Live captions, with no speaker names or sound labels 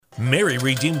Mary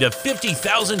redeemed a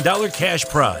 $50,000 cash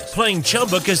prize playing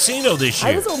Chumba Casino this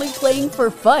year. I was only playing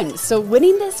for fun, so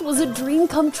winning this was a dream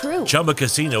come true. Chumba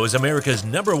Casino is America's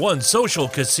 #1 social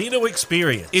casino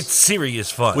experience. It's serious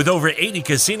fun. With over 80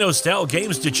 casino-style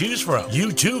games to choose from,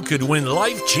 you too could win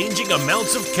life-changing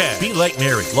amounts of cash. Be like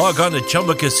Mary. Log on to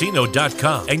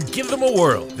ChumbaCasino.com and give them a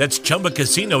whirl. That's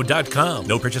ChumbaCasino.com.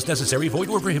 No purchase necessary. Void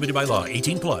where prohibited by law.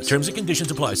 18 plus. Terms and conditions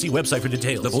apply. See website for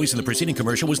details. The voice in the preceding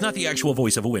commercial was not the actual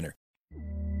voice of a winner.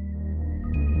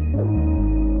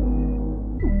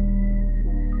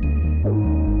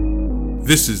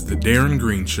 This is the Darren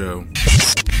Green Show.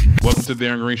 Welcome to the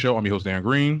Darren Green Show. I'm your host, Darren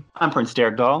Green. I'm Prince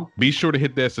Derek Dahl. Be sure to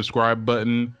hit that subscribe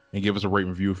button and give us a rate and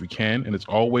review if you can. And as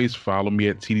always, follow me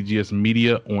at TDGS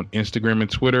Media on Instagram and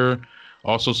Twitter.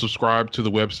 Also, subscribe to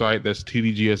the website. That's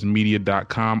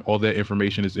tdgsmedia.com. All that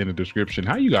information is in the description.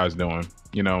 How you guys doing?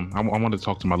 You know, I want to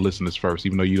talk to my listeners first,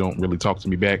 even though you don't really talk to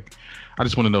me back. I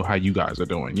just want to know how you guys are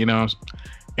doing, you know?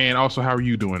 And also, how are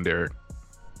you doing, Derek?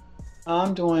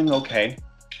 I'm doing okay.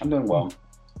 I'm doing well.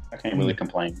 I can't really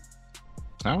complain.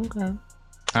 Okay.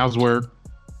 How's work?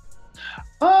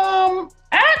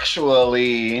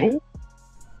 Actually,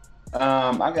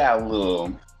 I got a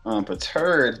little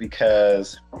perturbed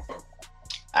because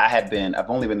I've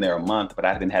only been there a month, but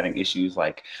I've been having issues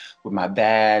like with my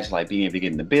badge, like being able to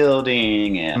get in the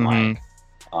building and like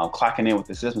clocking in with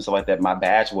the system, stuff like that. My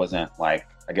badge wasn't like,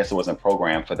 I guess it wasn't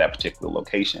programmed for that particular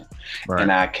location. Right.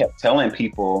 And I kept telling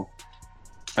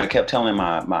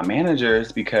my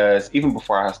managers, because even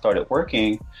before I started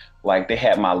working, like they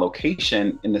had my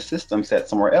location in the system set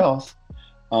somewhere else.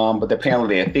 But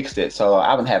apparently they had fixed it. So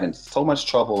I've been having so much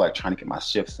trouble, like trying to get my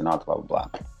shifts and all blah, blah,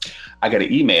 blah. I got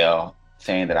an email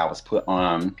saying that I was put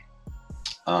on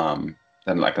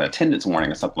like an attendance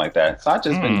warning or something like that. So I've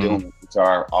just been doing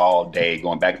HR all day,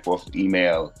 going back and forth with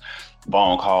email,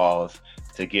 phone calls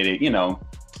to get it,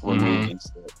 removed and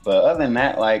stuff. But other than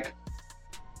that, like,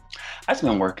 I've just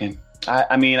been working.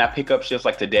 I mean, I pick up shifts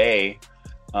like today.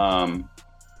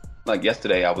 Like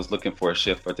yesterday, I was looking for a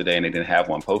shift for today and they didn't have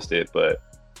one posted. But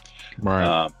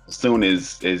as soon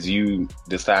as you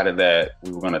decided that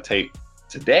we were going to take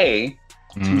today,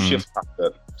 2 shifts popped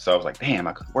up. So I was like, damn,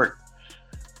 I could work.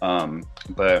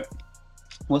 But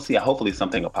we'll see. Hopefully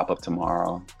something will pop up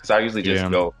tomorrow. Because I usually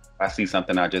just go, if I see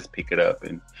something, I just pick it up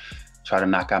and try to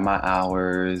knock out my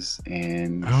hours.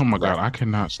 And oh my God, I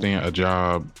cannot stand a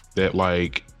job that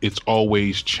like it's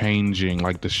always changing.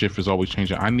 Like the shift is always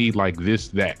changing. I need like this,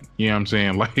 that. You know what I'm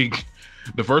saying? Like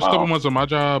the first couple months of my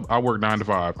job, I worked 9 to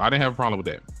 5. I didn't have a problem with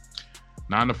that.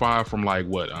 9 to 5 from like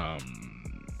what?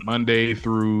 Tuesday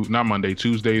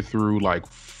through like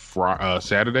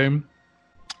Saturday.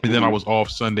 And then I was off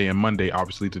Sunday and Monday,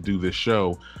 obviously, to do this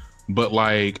show. But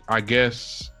like, I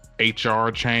guess HR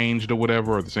changed or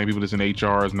whatever, or the same people that's in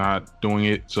HR is not doing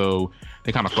it. So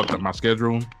they kind of fucked up my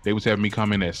schedule. They was having me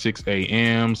come in at 6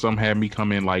 a.m. Some had me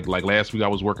come in like last week I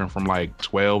was working from like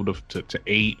 12 to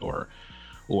 8 or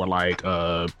like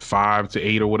 5 to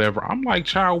 8 or whatever. I'm like,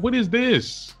 child, what is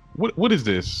this? What is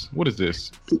this? What is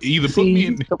this? Either put me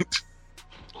in.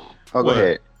 Oh, go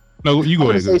ahead. No, you go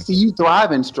ahead. See, you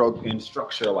thrive in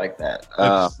structure like that.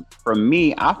 For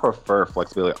me, I prefer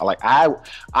flexibility. Like I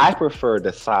prefer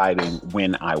deciding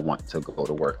when I want to go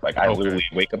to work. Like I literally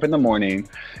wake up in the morning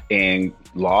and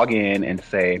log in and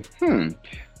say,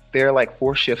 there are like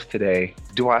 4 shifts today.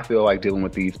 Do I feel like dealing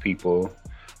with these people?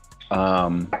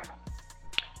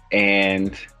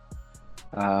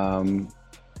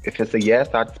 If it's a yes,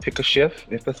 I just pick a shift.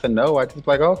 If it's a no, I just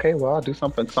like, okay, well, I'll do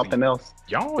something else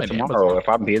y'all tomorrow. If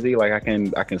I'm busy, like I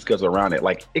can schedule around it.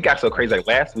 Like it got so crazy. Like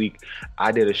last week,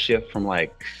 I did a shift from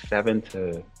like 7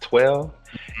 to 12,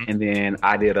 and then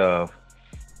I did a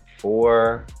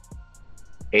 4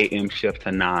 a.m. shift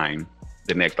to 9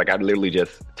 the next. Like I literally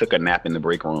just took a nap in the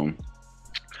break room,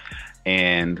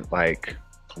 and like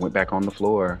went back on the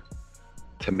floor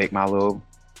to make my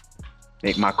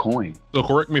coin. So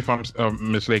correct me if I'm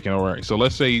mistaken. All right. So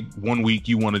let's say 1 week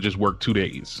you want to just work 2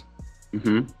 days.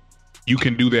 You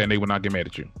can do that and they will not get mad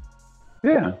at you.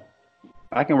 Yeah.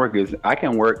 I can work as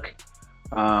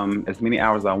many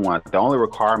hours as I want. The only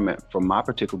requirement for my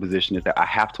particular position is that I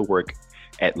have to work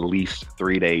at least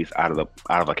 3 days out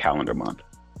of a calendar month.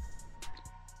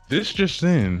 This just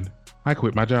in, I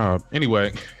quit my job.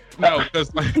 Anyway. Because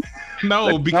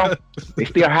they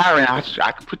still hiring. I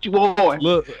can put you on.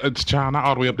 Look, it's child not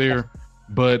all the way up there,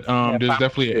 but there's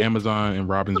definitely an Amazon in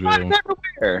Robbinsville.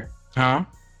 Everywhere. Huh?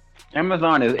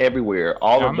 Amazon is everywhere.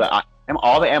 All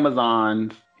the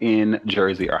Amazons in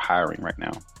Jersey are hiring right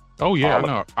now. Oh yeah, I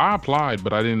know. I applied,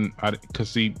 but I didn't. Because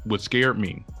see, what scared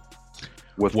me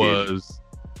was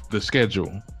the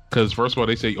schedule. Because first of all,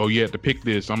 they say, "Oh, you have to pick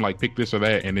this." I'm like, "Pick this or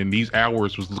that," and then these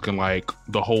hours was looking like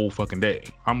the whole fucking day.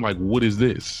 I'm like, "What is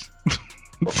this?"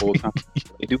 Full time.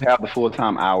 They do have the full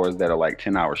time hours that are like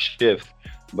 10-hour shifts,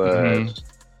 but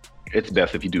it's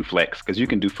best if you do flex, because you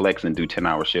can do flex and do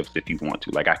 10-hour shifts if you want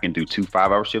to. Like I can do 2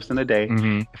 5-hour shifts in a day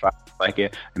if I like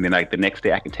it, and then like the next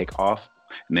day I can take off,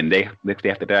 and then next day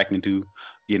after that I can do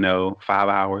 5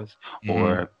 hours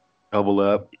or double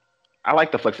up. I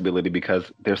like the flexibility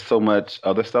because there's so much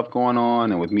other stuff going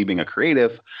on, and with me being a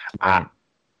creative,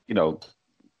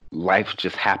 life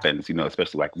just happens,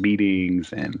 especially like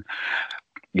meetings and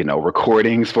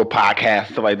recordings for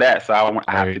podcasts, stuff like that. So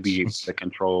I have to be able to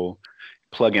control,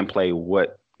 plug and play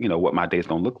what my day's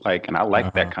gonna look like, and I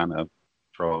like that kind of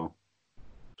control.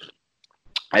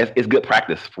 It's good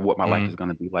practice for what my life is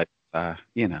gonna be like.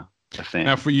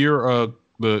 Now for your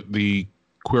the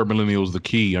Queer Millennials, the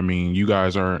Key. I mean, you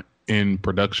guys are in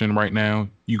production right now.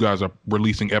 You guys are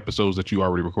releasing episodes that you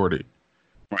already recorded.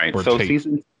 Right. So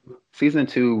season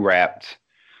 2 wrapped.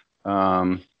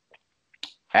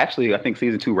 Actually, I think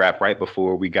season 2 wrapped right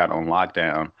before we got on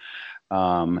lockdown.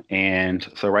 And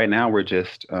so right now we're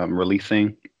just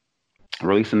releasing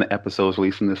the episodes,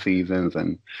 releasing the seasons,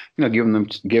 and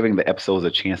giving the episodes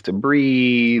a chance to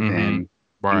breathe and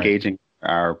engaging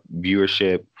our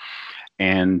viewership.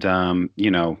 And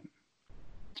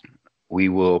we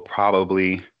will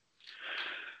probably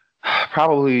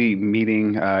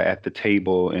meeting at the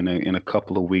table in a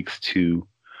couple of weeks to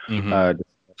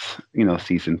discuss,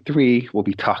 season 3. We'll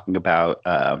be talking about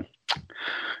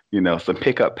some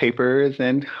pickup papers,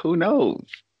 and who knows?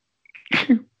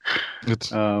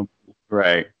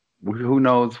 Right. Who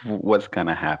knows what's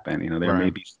gonna happen? There may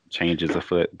be some changes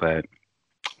afoot, but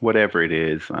whatever it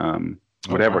is,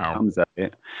 whatever comes of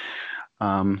it,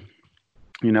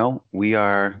 we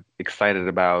are excited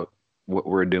about what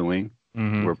we're doing.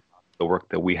 We're the work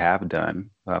that we have done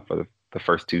for the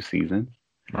first 2 seasons.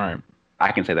 Right.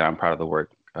 I can say that I'm proud of the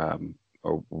work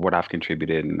or what I've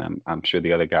contributed, and I'm sure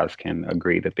the other guys can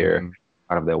agree that they're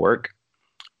proud of their work,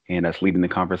 and us leading the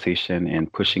conversation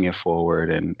and pushing it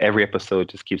forward. And every episode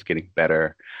just keeps getting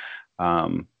better.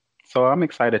 So I'm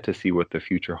excited to see what the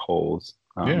future holds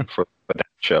for that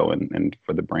show and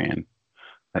for the brand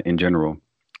in general.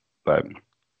 But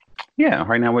yeah,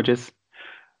 right now we're just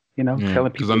telling people.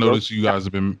 Because I noticed you guys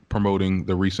have been promoting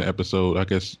the recent episode. I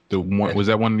guess the one was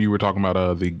that one you were talking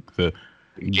about, the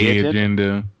gay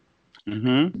agenda.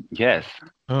 Yes.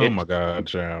 Oh my God,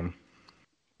 child.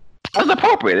 It's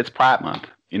appropriate. It's Pride Month.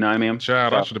 You know what I mean?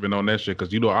 Child, I should have been on that shit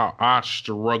because I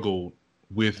struggled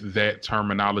with that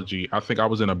terminology. I think I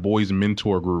was in a boys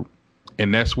mentor group,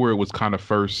 and that's where it was kind of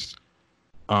first.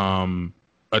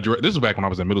 This was back when I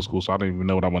was in middle school, so I didn't even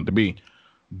know what I wanted to be.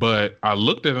 But I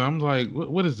looked at it and I'm like,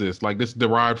 what is this? Like, this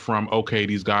derived from, okay,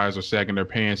 these guys are sagging their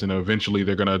pants and eventually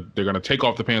they're gonna take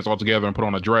off the pants altogether and put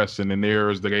on a dress, and then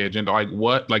there's the gay agenda. Like,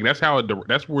 what? Like, that's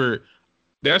where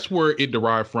it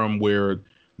derived from, where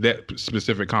that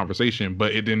specific conversation.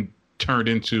 But it then turned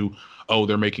into, oh,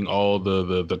 they're making all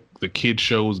the kid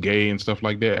shows gay and stuff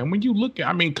like that. And when you look at,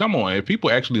 I mean, come on, if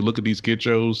people actually look at these kid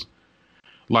shows,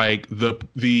 like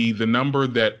the number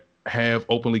that have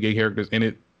openly gay characters in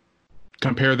it,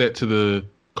 compare that to the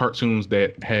cartoons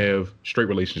that have straight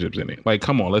relationships in it. Like,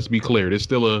 come on, let's be clear. There's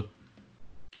still a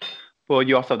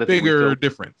you also have the bigger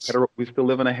difference. We still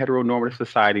live in a heteronormative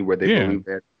society where they believe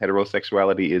that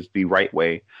heterosexuality is the right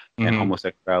way, and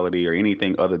homosexuality or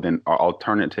anything other than or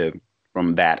alternative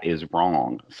from that is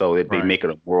wrong. So they make it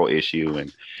a moral issue,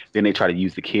 and then they try to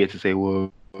use the kids to say,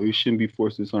 well, we shouldn't be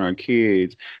forcing this on our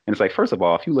kids. And it's like, first of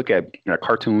all, if you look at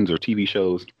cartoons or TV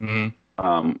shows,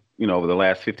 over the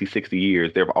last 50, 60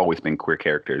 years, there have always been queer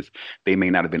characters. They may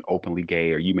not have been openly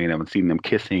gay, or you may not have seen them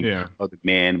kissing other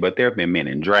men, but there have been men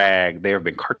in drag. There have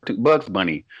been Bugs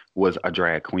Bunny was a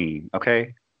drag queen,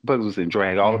 okay? Bugs was in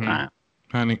drag all the time.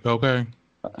 Honey, okay.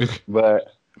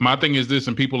 But my thing is this,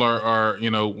 and people are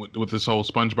with this whole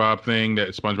SpongeBob thing, that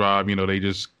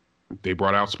SpongeBob, they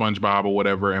brought out SpongeBob or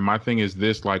whatever. And my thing is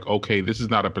this, like, okay, this is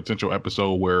not a potential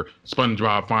episode where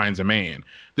SpongeBob finds a man.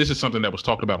 This is something that was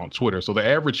talked about on Twitter. So the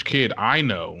average kid I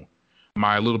know,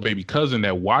 my little baby cousin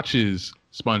that watches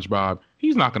SpongeBob,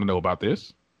 he's not going to know about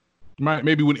this.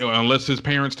 Maybe unless his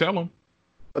parents tell him.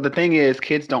 But the thing is,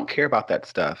 kids don't care about that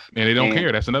stuff, and they don't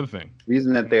care. That's another thing. The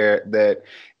reason that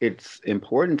it's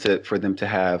important for them to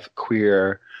have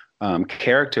queer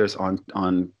characters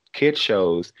on kid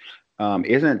shows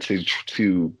isn't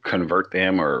to convert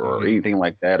them or anything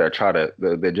like that, or try to.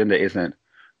 The agenda isn't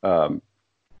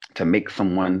to make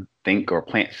someone think or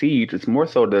plant seeds. It's more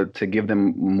so to give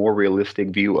them more realistic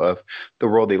view of the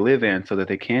world they live in, so that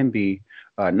they can be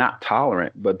not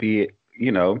tolerant, but be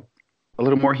a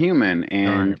little more human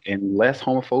Right. and less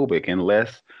homophobic and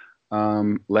less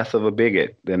of a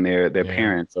bigot than their Yeah.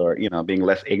 parents, or being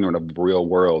less ignorant of the real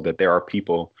world, that there are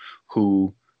people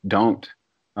who don't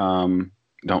um,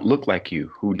 don't look like you,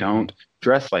 who don't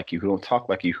dress like you, who don't talk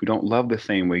like you, who don't love the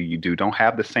same way you do, don't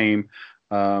have the same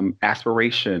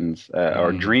aspirations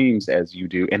or dreams as you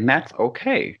do, and that's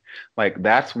okay. Like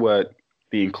that's what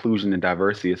the inclusion and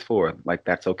diversity is for. Like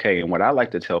that's okay. And what I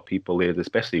like to tell people is,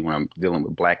 especially when I'm dealing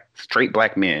with straight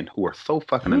black men who are so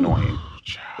fucking annoying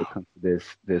when it comes to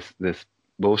this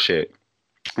bullshit.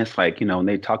 It's like, when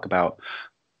they talk about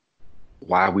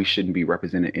why we shouldn't be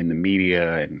represented in the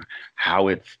media and how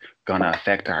it's gonna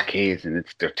affect our kids and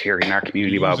it's deterring our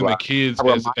community, blah Using blah. the kids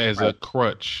as a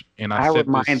crutch. And I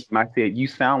remind them, I said, you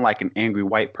sound like an angry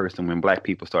white person when black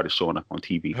people started showing up on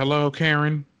TV. Hello,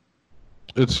 Karen.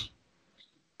 It's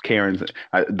Karen's,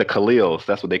 the Khalils.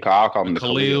 That's what they call. I'll call them the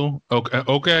Khalil.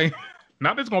 Okay.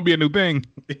 Now there's gonna be a new thing.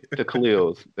 The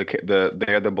Khalils.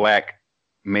 They're the black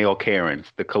male Karens.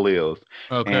 The Khalils.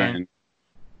 Okay.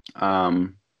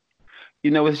 And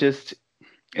it's just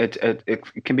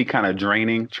it can be kind of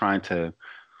draining trying to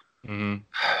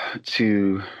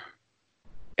to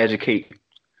educate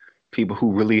people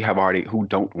who really who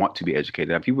don't want to be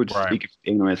educated. If you were just speaking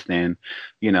ignorance, then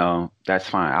that's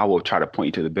fine. I will try to point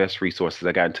you to the best resources.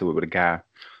 I got into it with a guy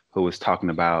who was talking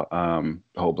about the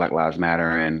whole Black Lives Matter,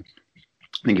 and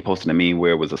I think he posted a meme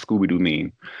where it was a Scooby-Doo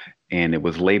meme, and it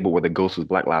was labeled where the ghost was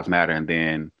Black Lives Matter, and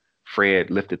then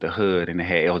Fred lifted the hood and it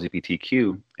had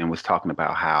LGBTQ and was talking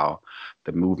about how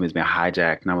the movement's been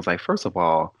hijacked. And I was like, first of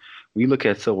all, when you look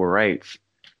at civil rights,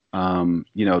 I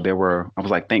was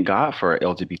like, thank God for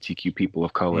LGBTQ people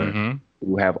of color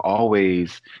who have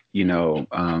always, been,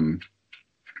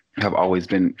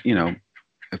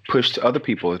 pushed other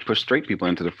people, pushed straight people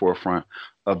into the forefront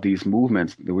of these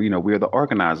movements. We're the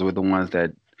organizers. We're the ones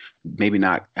that maybe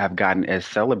not have gotten as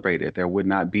celebrated. There would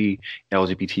not be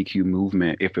LGBTQ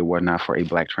movement if it were not for a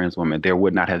black trans woman. There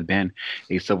would not have been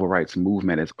a civil rights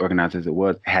movement as organized as it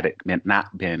was had it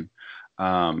not been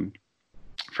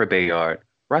for Bayard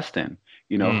Rustin,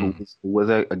 who was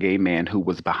a gay man who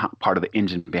was part of the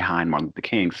engine behind Martin Luther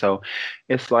King. So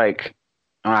it's like,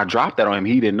 when I dropped that on him,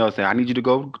 he didn't know. So I need you to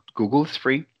go Google. It's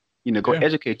free. Go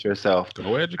educate yourself.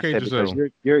 Go educate yourself.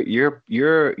 Because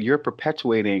you're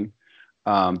perpetuating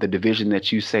the division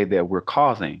that you say that we're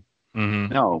causing.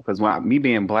 No, because me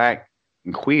being black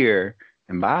and queer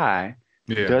and bi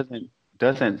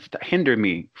doesn't hinder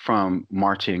me from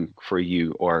marching for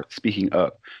you or speaking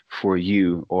up for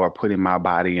you or putting my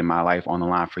body and my life on the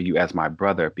line for you as my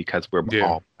brother, because we're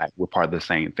all black. We're part of the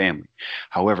same family.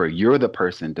 However, you're the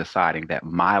person deciding that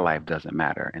my life doesn't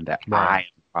matter and that I am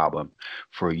the problem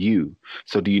for you.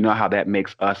 So do you know how that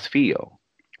makes us feel?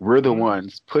 We're the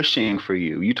ones pushing for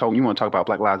you. You want to talk about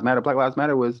Black Lives Matter. Black Lives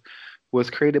Matter was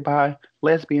created by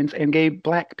lesbians and gay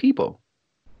black people.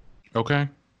 Okay.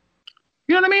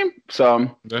 You know what I mean?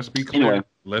 So let's be clear. Anyway,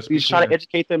 you try to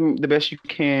educate them the best you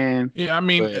can. Yeah, I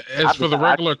mean, as for the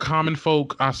regular common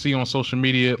folk I see on social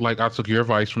media, like I took your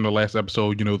advice from the last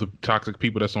episode, the toxic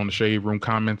people that's on the Shade Room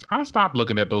comments. I stopped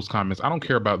looking at those comments. I don't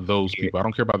care about those people. I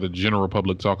don't care about the general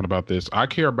public talking about this. I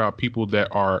care about people that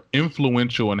are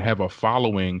influential and have a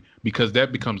following, because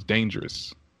that becomes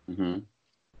dangerous.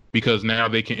 Because now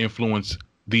they can influence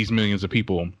these millions of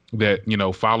people that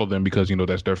follow them, because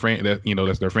that's their friend,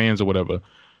 that's their fans or whatever.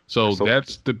 So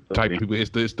that's the type of people. It's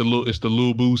the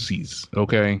little boosies,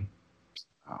 okay.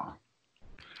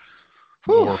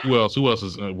 Or who else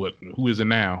is who is it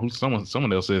now?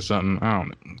 Someone else said something. I don't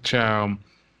know. Child.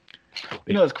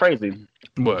 It's crazy.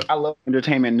 What? I love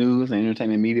entertainment news and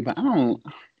entertainment media, but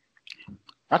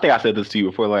I think I said this to you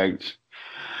before, like,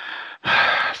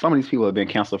 some of these people have been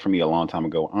canceled for me a long time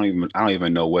ago. I don't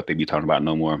even know what they be talking about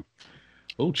no more.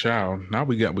 Oh, child! Now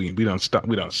we done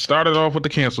started off with the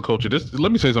cancel culture.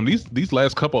 Let me say something. These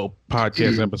last couple of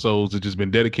podcast episodes have just been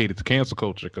dedicated to cancel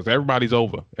culture, because everybody's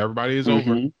over. Everybody is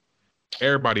over.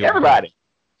 Everybody.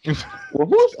 Well,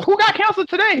 who got canceled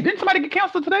today? Didn't somebody get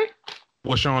canceled today?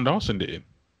 Well, Sean Dawson did.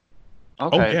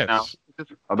 Okay. Oh, yes.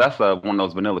 That's one of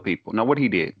those vanilla people. No, what he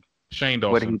did? Shane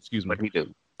Dawson. Excuse me. What did he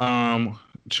do?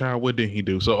 Child, what did he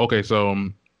do? So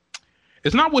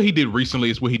it's not what he did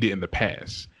recently, it's what he did in the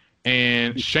past.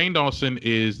 And Shane Dawson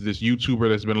is this YouTuber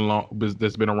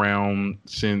that's been around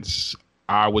since,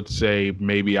 I would say,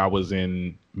 maybe I was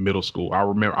in middle school. I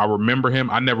remember him.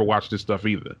 I never watched this stuff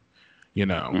either.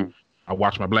 I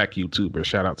watched my black YouTubers.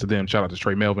 Shout out to them. Shout out to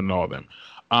Trey Melvin and all of them.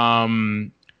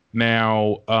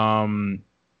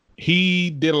 He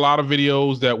did a lot of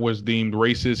videos that was deemed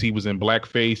racist. He was in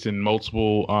blackface in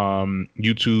multiple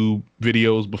YouTube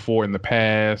videos before in the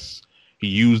past. He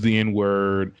used the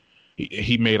N-word.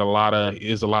 He made a lot of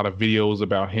videos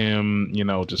about him, you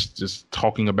know, just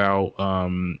talking about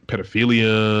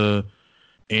pedophilia,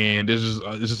 and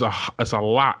it's a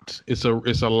lot. It's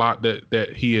a lot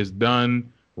that he has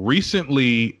done.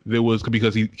 Recently, there was,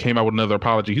 because he came out with another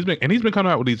apology. He's been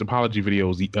coming out with these apology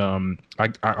videos.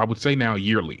 I would say now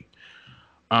yearly.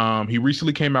 He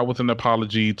recently came out with an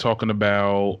apology talking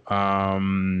about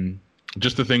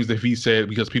just the things that he said,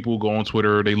 because people go on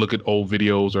Twitter, they look at old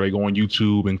videos, or they go on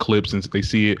YouTube and clips and they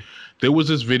see it. There was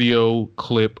this video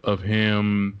clip of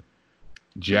him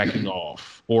jacking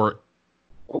off, or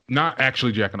not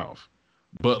actually jacking off,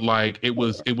 but like it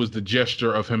was the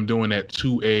gesture of him doing that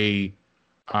to a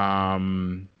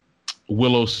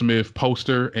Willow Smith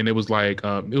poster, and it was like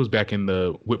it was back in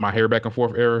the With My Hair Back and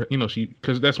Forth era, you know,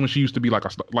 because that's when she used to be like a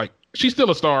star. Like, she's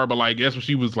still a star, but like that's when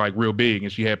she was like real big,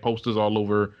 and she had posters all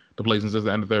over the place and this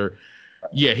and the third.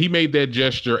 Yeah, he made that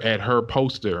gesture at her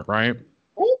poster, right?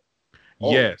 Oh.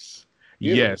 Yes.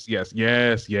 Yeah.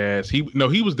 Yes. He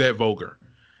was that vulgar.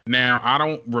 Now, I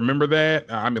don't remember that.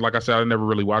 I mean, like I said, I never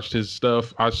really watched his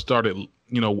stuff. I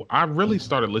really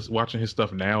started watching his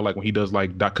stuff now, like when he does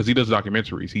because he does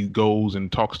documentaries. He goes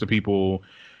and talks to people,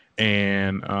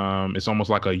 and it's almost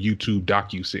like a YouTube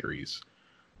docu-series.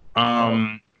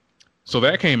 So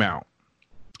that came out,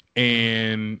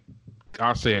 and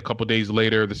I'll say a couple days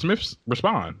later, the Smiths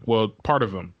respond. Well, part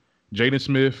of them. Jada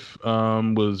Smith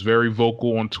was very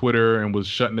vocal on Twitter and was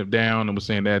shutting it down and was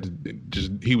saying that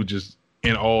he was just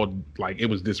in all, like, it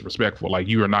was disrespectful. Like,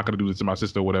 you are not going to do this to my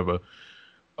sister or whatever.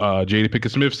 Jada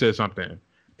Pinkett Smith said something.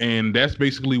 And that's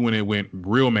basically when it went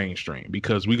real mainstream,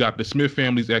 because we got the Smith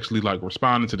families actually like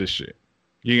responding to this shit.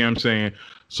 You know what I'm saying?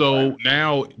 So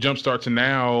now, jumpstart to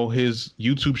now, his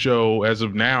YouTube show, as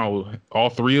of now, all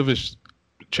three of his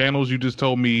channels you just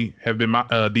told me have been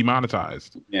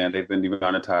demonetized. Yeah, they've been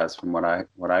demonetized from what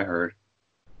I heard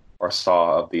or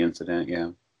saw of the incident.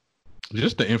 Yeah.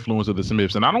 Just the influence of the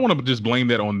Smiths. And I don't want to just blame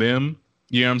that on them.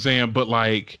 You know what I'm saying? But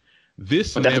like,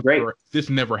 this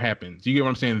never happens. You get what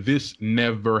I'm saying? This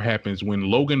never happens. When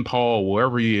Logan Paul,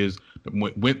 wherever he is,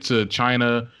 went to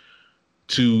China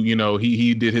to, you know,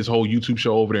 he did his whole YouTube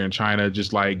show over there in China,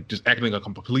 just acting like a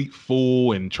complete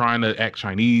fool and trying to act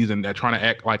Chinese and trying to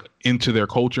act like into their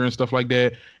culture and stuff like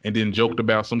that. And then joked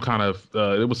about some kind of,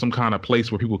 it was some kind of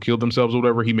place where people killed themselves or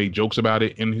whatever. He made jokes about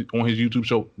it on his YouTube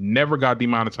show. Never got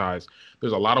demonetized.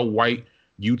 There's a lot of white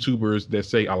YouTubers that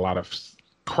say a lot of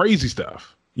crazy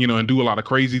stuff, you know, and do a lot of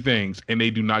crazy things, and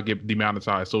they do not get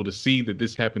demonetized. So to see that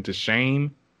this happened to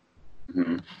Shane,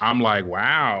 I'm like,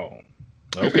 wow.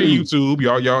 Okay, YouTube,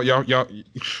 y'all.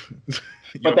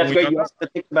 But that's great. You have to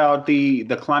think about the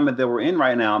climate that we're in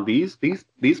right now. These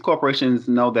corporations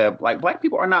know that, like, black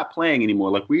people are not playing anymore.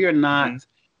 Like, we are not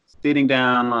sitting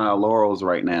down on our laurels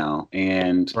right now.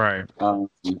 And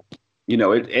you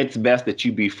know, it's best that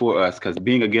you be for us, because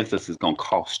being against us is going to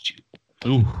cost you.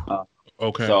 Ooh.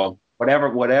 Okay. So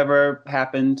whatever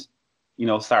happened, you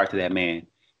know, sorry to that man.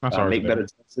 Make better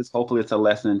choices. Hopefully, it's a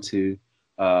lesson to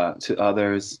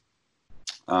others.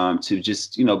 To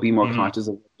just, you know, be more conscious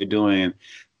of what you're doing.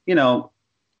 You know,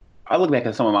 I look back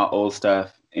at some of my old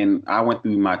stuff, and I went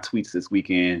through my tweets this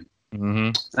weekend.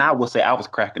 And I will say I was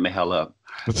cracking the hell up.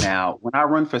 Now, when I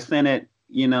run for Senate,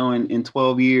 you know, in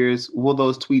 12 years, will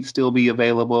those tweets still be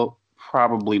available?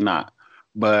 Probably not.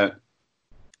 But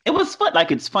it was fun.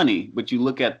 Like, it's funny. But you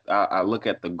look at, I look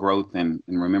at the growth and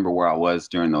remember where I was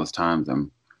during those times.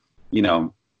 And, you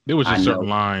know, there was just certain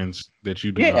lines that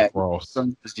you do not cross.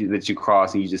 Some that you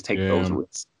cross, and you just take those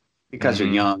risks because you're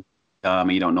young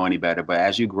and you don't know any better. But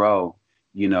as you grow,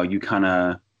 you know, you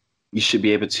should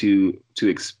be able to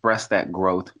express that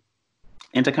growth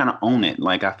and to kind of own it.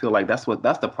 Like, I feel like that's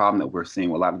the problem that we're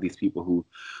seeing with a lot of these people who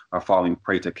are falling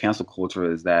prey to cancel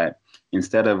culture, is that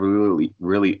instead of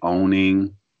really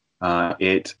owning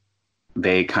it,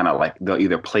 they kind of like, they'll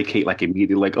either placate like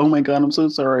immediately, like, oh my God, I'm so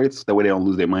sorry. It's the way they don't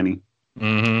lose their money.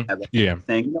 Yeah.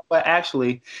 Saying, you know, but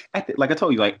actually, like I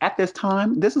told you, like, at this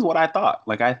time, this is what I thought.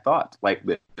 Like, I thought like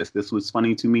this was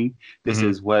funny to me. This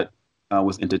is what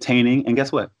was entertaining. And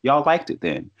guess what? Y'all liked it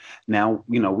then. Now,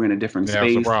 you know, we're in a different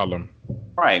space. That's the problem.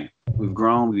 Right. We've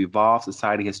grown, we've evolved,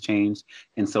 society has changed.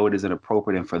 And so it is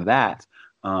inappropriate. And for that,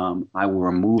 I will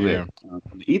remove it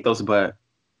from the ethos. But,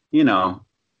 you know,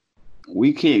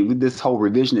 we can't, with this whole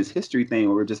revisionist history thing,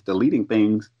 where we're just deleting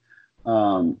things,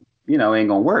 you know, ain't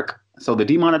gonna work. So the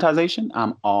demonetization,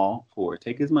 I'm all for it.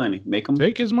 Take his money,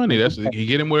 take his money. That's, you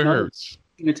get him where it hurts.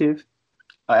 Punitive,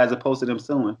 as opposed to them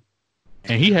suing.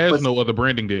 And he has no other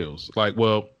branding deals. Like,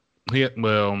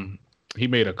 he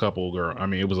made a couple, girl. I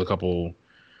mean, it was a couple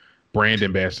brand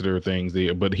ambassador things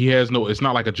there, but he has no. It's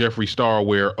not like a Jeffree Star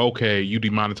where okay, you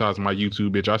demonetize my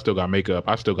YouTube, bitch. I still got makeup.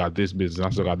 I still got this business. I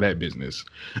still got that business.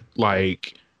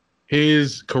 Like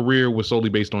his career was solely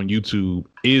based on YouTube.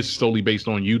 Is solely based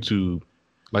on YouTube.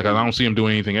 Like I don't see him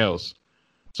doing anything else.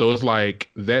 So it's like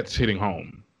that's hitting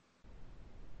home.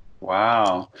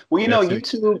 Wow. Well,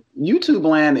 YouTube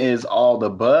land is all the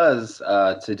buzz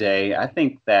today. I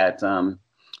think that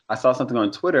I saw something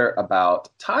on Twitter about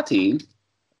Tati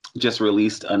just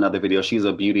released another video. She's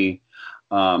a beauty.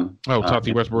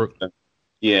 Tati Westbrook.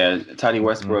 Yeah, Tati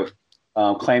Westbrook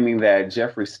claiming that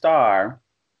Jeffree Star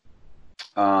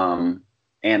and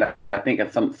I think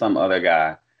some other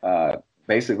guy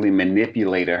basically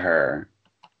manipulated her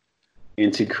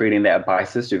into creating that Bi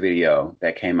Sister video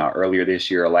that came out earlier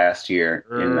this year or last year.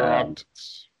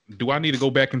 Do I need to go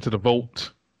back into the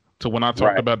vault to when I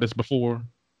talked about this before?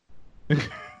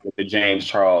 With the James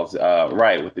Charles,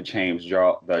 with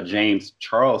the James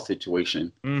Charles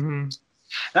situation. Mm-hmm.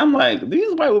 I'm like,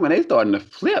 these white women, they starting to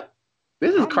flip.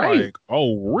 This is crazy. Like,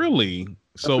 oh, really?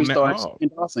 So now,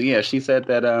 Dawson, yeah, she said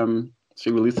that she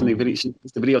released the video. She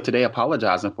released the video today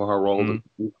apologizing for her role in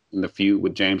the feud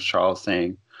with James Charles,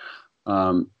 saying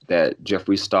that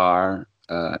Jeffree Star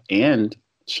and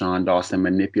Sean Dawson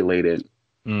manipulated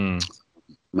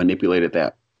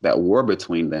that war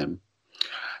between them.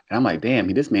 And I'm like, damn,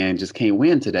 this man just can't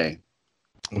win today.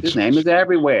 His name is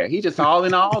everywhere. He just all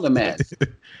in all the mess.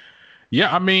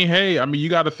 Yeah, I mean, you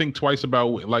got to think twice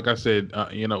about, like I said,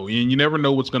 you never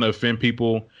know what's going to offend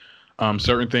people.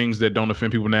 Certain things that don't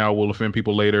offend people now will offend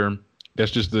people later.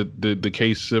 That's just the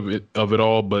case of it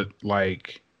all. But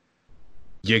like,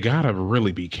 you gotta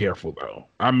really be careful, though.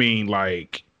 I mean,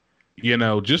 like,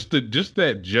 just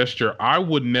that gesture. I've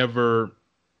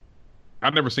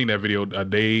never seen that video a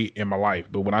day in my life,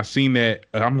 but when I seen that,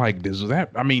 I'm like,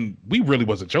 I mean, we really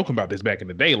wasn't joking about this back in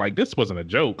the day. Like, this wasn't a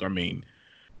joke. I mean,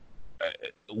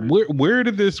 where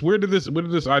did this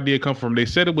idea come from? They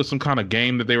said it was some kind of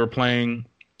game that they were playing,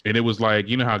 and it was like,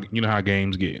 you know how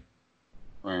games get.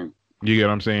 Right. You get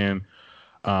what I'm saying?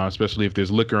 Especially if there's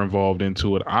liquor involved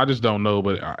into it. I just don't know,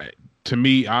 but to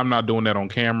me, I'm not doing that on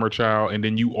camera, child. And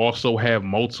then you also have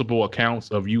multiple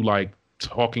accounts of you like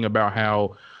talking about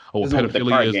how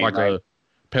pedophilia is like a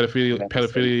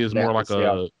pedophilia is more like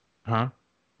a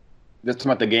Just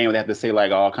talking about the game, they have to say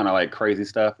like all kind of like crazy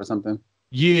stuff or something.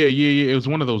 Yeah. It was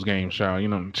one of those games, child.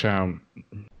 The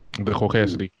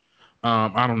caucasity.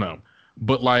 I don't know,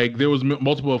 but like there was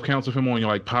multiple accounts of him on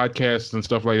like podcasts and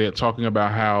stuff like that, talking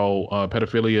about how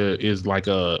pedophilia is like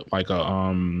a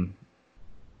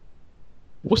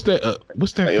what's that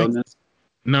illness?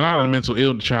 No, not a mental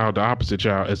illness, child. The opposite,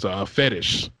 child. It's a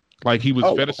fetish. Like he was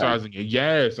fetishizing it.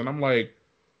 Yes, and I'm like,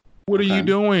 what are you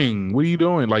doing? What are you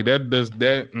doing? Like that does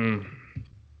that.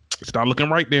 It's not looking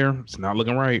right there. It's not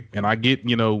looking right. And I get,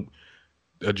 a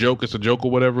joke is a joke or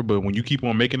whatever, but when you keep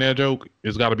on making that joke,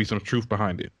 there's got to be some truth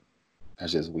behind it.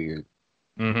 That's just weird.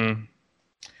 Mm-hmm.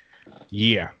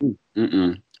 Yeah.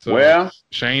 So, well,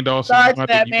 Shane Dawson. Sorry to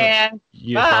that man.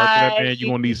 Yeah, sorry to that man. You're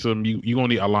going to need some, you're going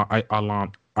to need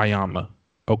Ayana.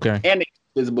 Okay. And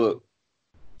this book.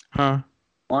 Huh?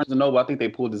 Barnes & Noble, I think they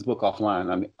pulled this book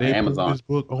offline on Amazon. This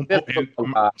book. I hit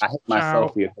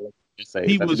myself here.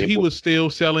 He was still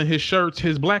selling his shirts,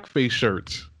 his blackface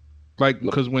shirts, like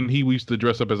because when he used to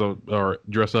dress up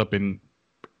and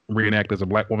reenact as a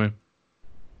black woman,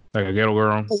 like a ghetto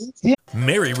girl.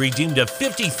 Mary redeemed a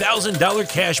 $50,000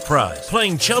 cash prize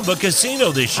playing Chumba Casino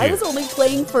this year. I was only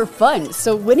playing for fun,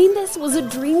 so winning this was a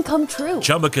dream come true.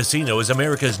 Chumba Casino is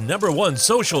America's #1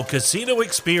 social casino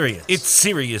experience. It's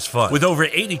serious fun. With over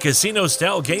 80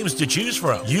 casino-style games to choose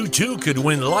from, you too could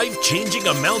win life-changing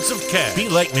amounts of cash. Be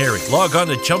like Mary. Log on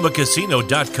to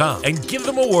ChumbaCasino.com and give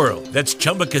them a whirl. That's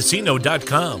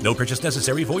ChumbaCasino.com. No purchase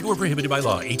necessary. Void or prohibited by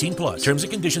law. 18+. Terms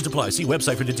and conditions apply. See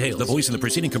website for details. The voice in the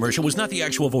preceding commercial was not the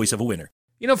actual voice of a winner.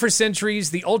 For centuries,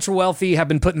 the ultra-wealthy have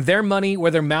been putting their money where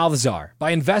their mouths are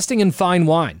by investing in fine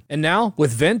wine. And now,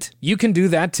 with Vint, you can do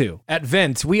that too. At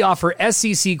Vint, we offer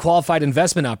SEC-qualified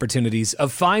investment opportunities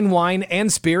of fine wine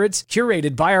and spirits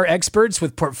curated by our experts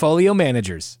with portfolio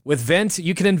managers. With Vint,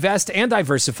 you can invest and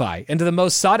diversify into the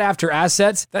most sought-after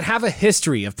assets that have a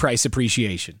history of price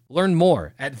appreciation. Learn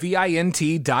more at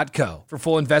vint.co. For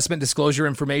full investment disclosure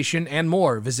information and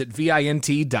more, visit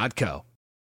vint.co.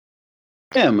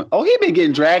 Him. Oh, he been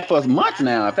getting dragged for months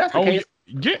now. If that's the case.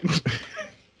 Yeah.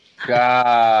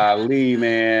 Golly,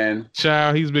 man.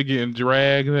 Child, he's been getting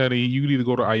dragged, honey. You need to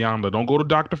go to Ayanda. Don't go to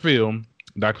Dr. Phil.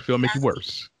 Dr. Phil make you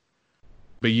worse.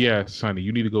 But yes, honey,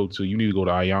 you need to go to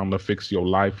Ayanda, fix your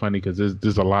life, honey, because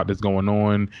there's a lot that's going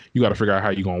on. You got to figure out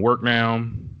how you're gonna work now.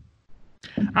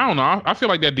 I don't know. I feel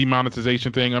like that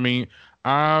demonetization thing. I mean,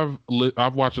 I've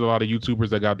watched a lot of YouTubers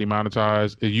that got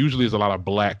demonetized. It usually is a lot of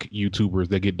black YouTubers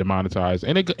that get demonetized,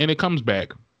 and it comes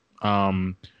back.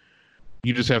 You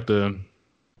just have to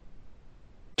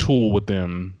tool with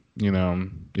them,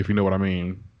 if you know what I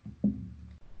mean.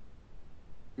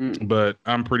 But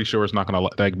I'm pretty sure it's not gonna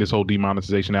like this whole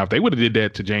demonetization. Now, if they would have did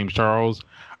that to James Charles,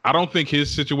 I don't think his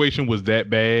situation was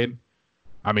that bad.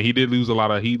 I mean, he did lose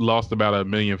he lost about 1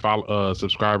 million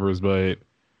subscribers, but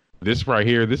this right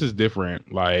here, this is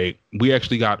different. Like, we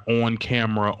actually got on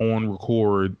camera, on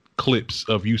record clips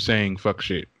of you saying fuck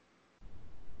shit.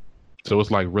 So it's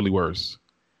like really worse.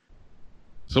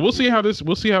 So we'll see how this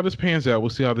pans out.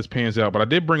 But I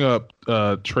did bring up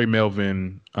Trey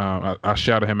Melvin. I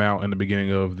shouted him out in the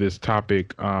beginning of this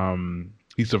topic.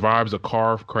 He survives a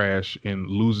car crash and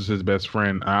loses his best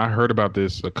friend. I heard about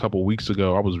this a couple weeks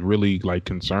ago. I was really like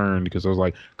concerned because I was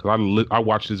like, I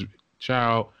watched his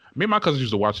child. Me and my cousins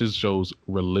used to watch his shows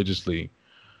religiously.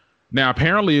 Now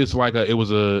apparently it's like it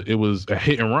was a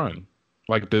hit and run,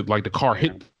 like the car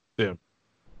hit them.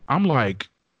 I'm like,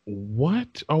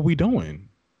 what are we doing?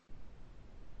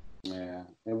 Yeah,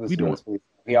 it was.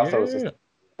 He also was just,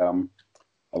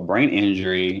 a brain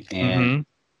injury, and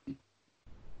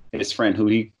his friend, who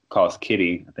he calls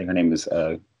Kitty, I think her name is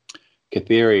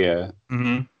Katheria.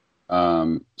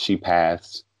 She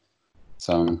passed.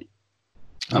 So,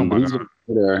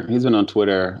 he's been on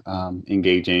Twitter,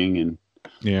 engaging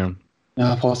and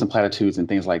posting platitudes and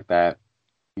things like that.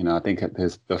 I think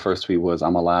the first tweet was,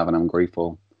 "I'm alive and I'm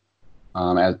grateful."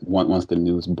 Once the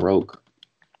news broke.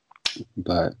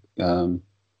 But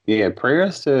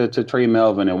prayers to Trey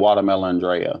Melvin and Watermelon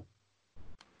Andrea.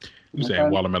 You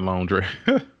saying Watermelon Andrea?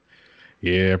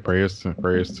 Yeah, prayers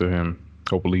to him.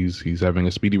 Hopefully he's having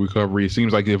a speedy recovery. It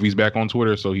seems like if he's back on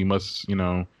Twitter, so he must,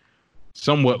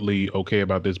 somewhatly okay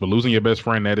about this. But losing your best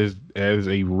friend, that is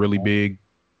a really big.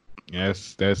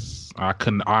 Yes, I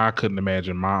couldn't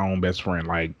imagine my own best friend,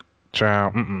 like,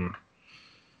 child.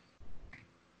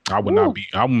 I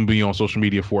wouldn't be on social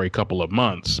media for a couple of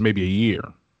months, maybe a year.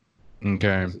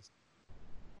 Okay.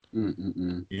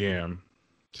 Yeah.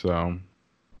 So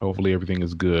hopefully everything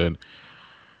is good.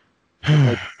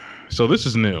 So this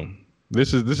is new.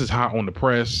 This is hot on the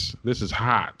press. This is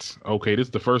hot. Okay, this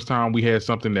is the first time we had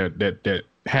something that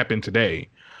happened today.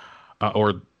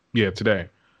 Today.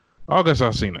 August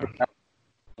Alsina.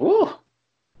 Ooh.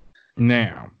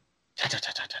 Now,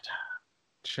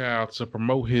 child, to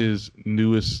promote his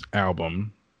newest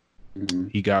album,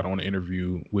 he got on an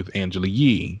interview with Angela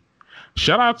Yee.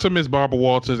 Shout out to Miss Barbara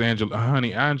Walters.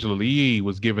 Angela Yee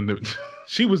was giving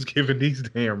she was giving these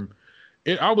damn.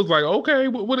 I was like, okay,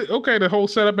 okay, the whole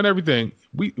setup and everything.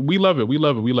 We love it. We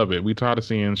love it. We love it. We tired of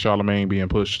seeing Charlamagne being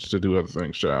pushed to do other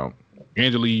things, child.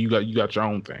 Angela Yee, you got your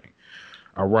own thing.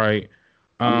 All right.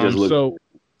 I'm just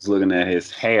looking at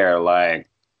his hair like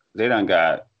they done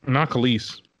got not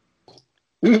Khalees.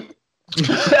 I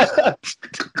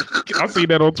see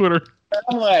that on Twitter.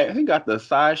 I'm like, he got the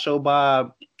sideshow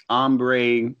bob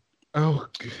ombre. Oh,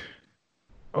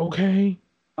 okay.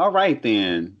 All right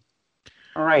then.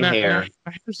 All right, hair.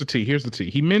 Now, here's the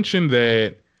tea. He mentioned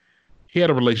that he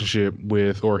had a relationship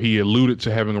with, or he alluded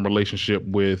to having a relationship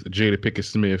with Jada Pinkett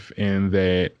Smith, and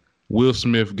that Will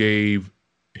Smith gave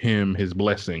him his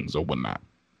blessings or whatnot.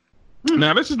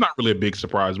 Now, this is not really a big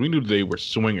surprise. We knew they were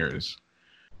swingers.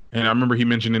 And I remember he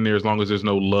mentioned in there, as long as there's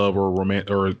no love or romance,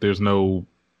 or if there's no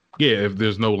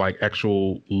like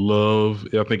actual love,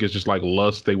 I think it's just like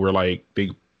lust. They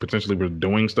potentially were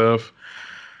doing stuff.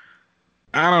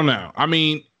 I don't know. I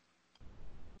mean,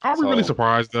 are we really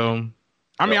surprised though?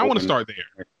 I mean, I want to start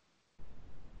there.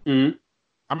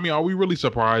 I mean, are we really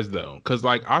surprised though? Because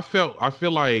like I feel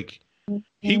like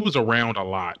he was around a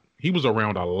lot. He was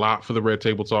around a lot for the Red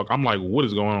Table Talk. I'm like, what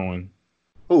is going on?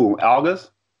 Who,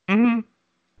 August? Mm-hmm.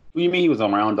 What do you mean he was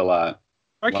around a lot?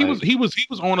 Like he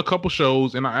was on a couple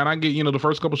shows, and I get, the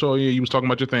first couple shows, you was talking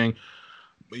about your thing,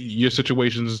 your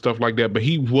situations and stuff like that, but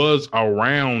he was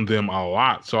around them a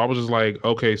lot. So I was just like,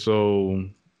 okay, so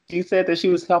he said that she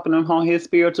was helping him on his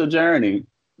spiritual journey.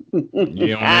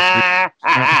 Yeah,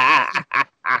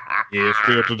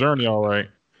 spiritual journey, all right.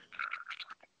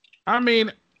 I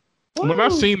mean, when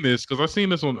I've seen this, because I've seen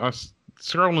this on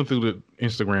scrolling through the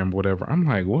Instagram or whatever, I'm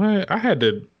like, what? I had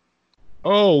to.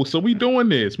 Oh, so we doing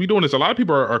this. A lot of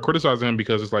people are criticizing him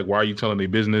because it's like, why are you telling their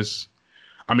business?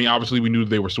 I mean, obviously we knew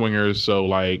they were swingers, so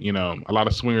like, a lot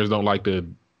of swingers don't like to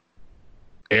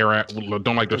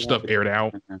don't like their stuff aired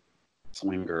out.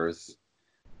 Swingers,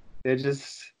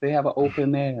 they have an open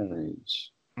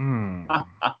marriage. Now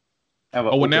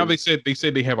they said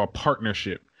they have a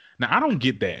partnership. Now I don't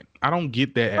get that. I don't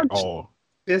get that at all.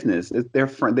 business.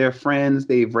 They're friends.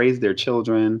 They've raised their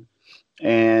children,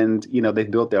 and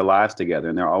they've built their lives together,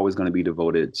 and they're always going to be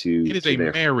devoted to. It is to a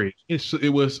their marriage.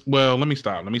 It was. Well, let me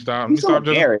stop. It's not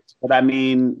a marriage, but I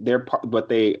mean, but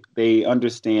they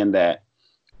understand that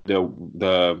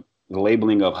the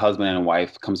labeling of husband and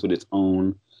wife comes with its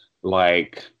own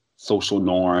like social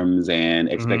norms and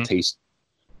expectations.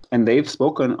 And they've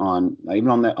spoken on even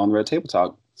on Red Table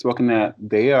Talk, spoken that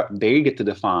they get to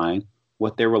define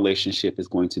what their relationship is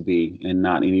going to be, and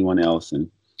not anyone else. And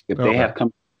if they have come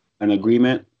to an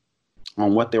agreement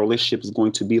on what their relationship is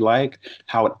going to be like,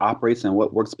 how it operates, and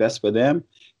what works best for them,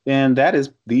 then that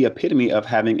is the epitome of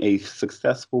having a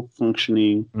successful,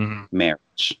 functioning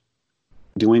marriage.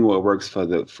 Doing what works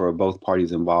for both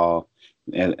parties involved,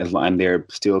 and they're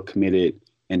still committed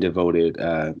and devoted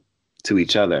to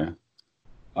each other.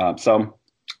 So,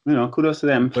 kudos to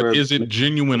them. But is it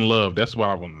genuine love? That's what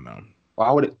I want to know.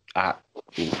 Why would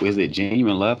is it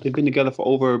genuine love? They've been together for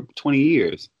over 20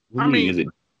 years. What do you mean, is it?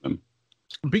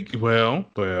 Well,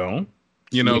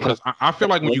 because I feel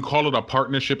like when you call it a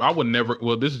partnership, I would never.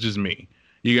 Well, this is just me.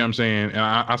 You get what I'm saying? And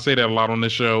I say that a lot on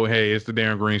this show. Hey, it's the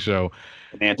Darren Green Show.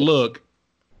 Look,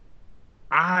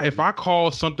 if I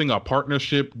call something a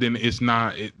partnership, then it's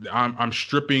not. I'm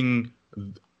stripping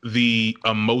the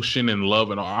emotion and love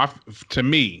and all. To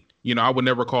me, I would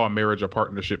never call a marriage a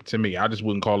partnership. To me, I just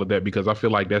wouldn't call it that, because I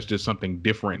feel like that's just something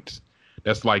different.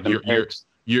 That's like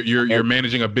you're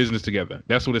managing a business together.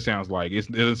 That's what it sounds like.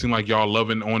 It doesn't seem like y'all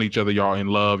loving on each other. Y'all in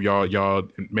love. Y'all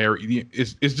married.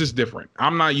 It's just different.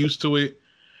 I'm not used to it.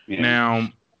 Yeah. Now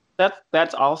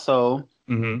that's also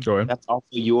go ahead. That's also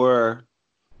your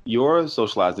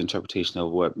socialized interpretation of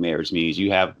what marriage means.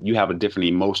 You have a different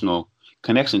emotional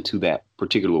connection to that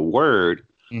particular word,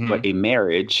 but a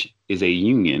marriage is a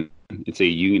union. It's a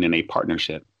union and a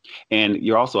partnership. And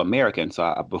you're also American,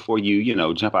 so before you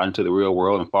jump out into the real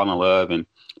world and fall in love and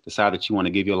decide that you want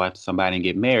to give your life to somebody and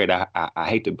get married, I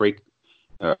hate to break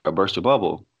or burst your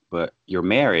bubble, but your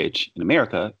marriage in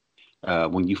America,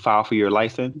 when you file for your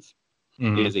license,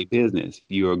 is a business.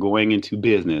 You are going into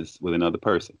business with another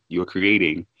person. You're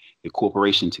creating a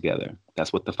corporation together.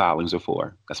 That's what the filings are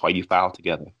for. That's why you file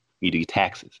together. You do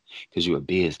taxes, because you're a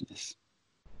business.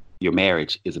 Your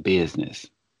marriage is a business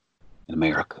in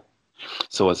America.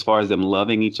 So as far as them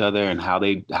loving each other and how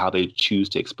they choose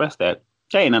to express that,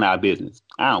 ain't none of our business.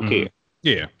 I don't care.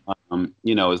 Yeah.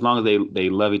 As long as they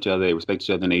love each other, they respect each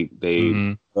other, and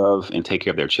they love and take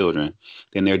care of their children,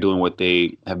 then they're doing what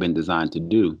they have been designed to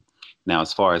do. Now,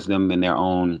 as far as them and their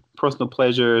own personal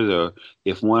pleasures, or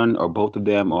if one or both of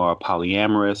them are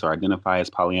polyamorous or identify as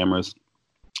polyamorous,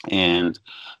 and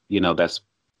that's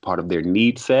part of their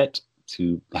need set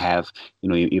to have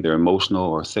either emotional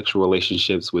or sexual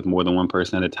relationships with more than one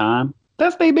person at a time,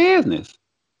 that's their business.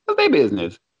 That's their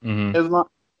business. As long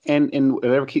and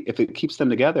whatever if it keeps them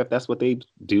together, if that's what they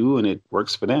do and it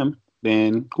works for them,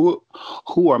 then who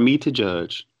are me to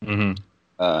judge?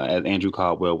 As Andrew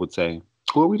Caldwell would say,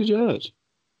 who are we to judge?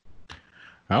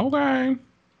 Okay,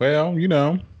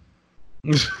 well,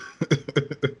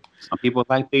 Some people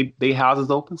like they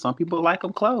houses open. Some people like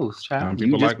them closed. Child. Some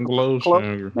people like them closed.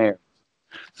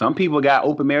 Some people got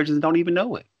open marriages and don't even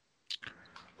know it.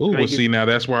 Oh, well, see, now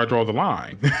that's where I draw the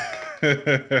line.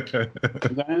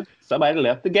 Somebody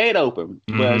left the gate open.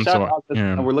 But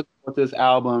we're looking at this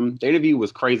album. The interview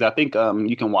was crazy. I think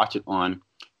you can watch it on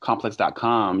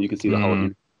complex.com. You can see the whole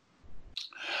interview.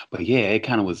 But yeah, it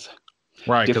kind of was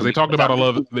right, because they talked about a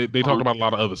lot. They talked about a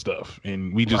lot of other stuff,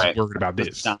 and we just worried about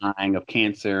this dying of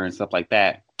cancer and stuff like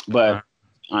that. But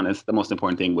honest, the most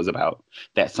important thing was about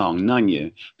that song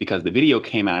 "Nunya," because the video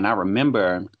came out, and I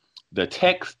remember the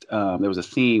text. There was a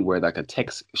scene where like a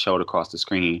text showed across the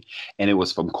screen, and it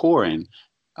was from Corin.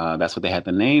 That's what they had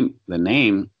the name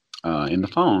in the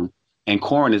phone, and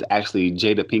Corin is actually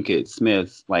Jada Pinkett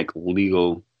Smith's like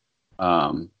legal.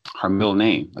 Her middle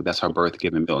name, like that's her birth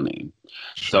given middle name.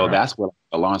 Sure. So that's what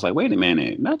Alon's like, wait a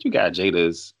minute, not you got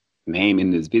Jada's name in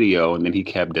this video, and then he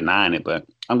kept denying it. But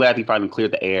I'm glad he finally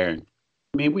cleared the air.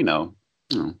 I mean, we know.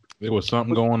 There was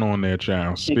something going on there,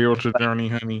 child. Spiritual journey,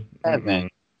 honey.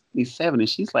 He's 7 and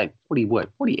she's like 40,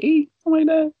 48? Something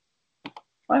like that.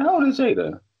 Like, how old is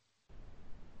Jada?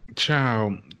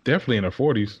 Child, definitely in her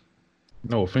 40s.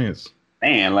 No offense.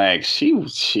 Man, like she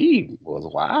was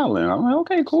wilding. I'm like,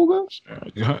 okay, cool, girl.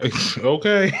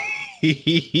 Okay.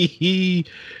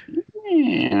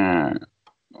 Yeah.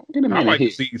 I like to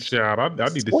see child. I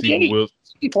need to see Will.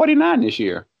 49 this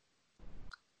year.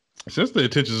 Since the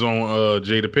attention's on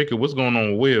Jada Pinkett, what's going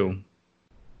on with Will?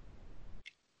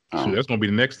 So that's gonna be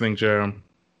the next thing, child.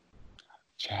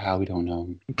 Child, we don't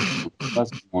know.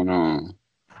 What's going on?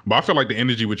 But I feel like the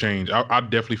energy would change. I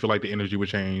definitely feel like the energy would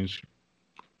change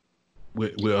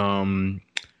with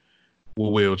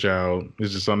Will Child.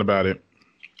 There's just something about it.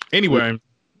 Anyway.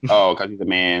 Oh, because he's a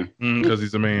man. Because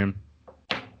he's a man.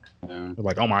 Yeah.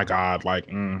 Like, oh my God, like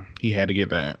he had to get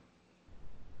that.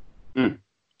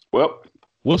 Well,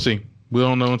 we'll see. We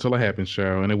don't know until it happens,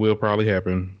 child, and it will probably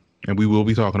happen, and we will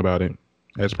be talking about it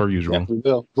as per usual. Yes, we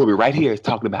will. We'll be right here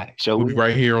talking about it. We'll be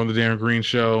right here on the Darren Green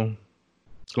Show.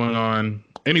 What's going on?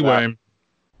 Anyway,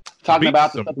 talking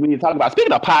about the stuff we need to talk about.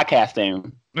 Speaking of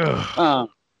podcasting,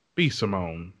 B.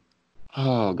 Simone.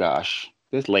 Oh gosh,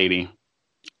 this lady.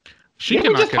 Did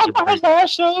we just talk about her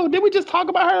last show? Did we just talk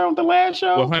about her on the last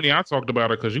show? Well, honey, I talked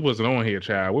about her because you wasn't on here,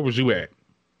 child. Where was you at,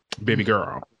 baby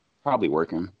girl? Probably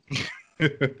working.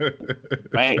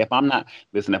 Right? If I'm not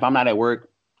at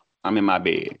work, I'm in my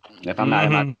bed. If I'm not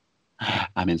in my,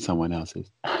 I'm in someone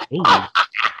else's.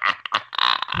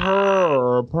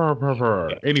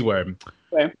 Anyway,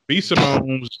 B.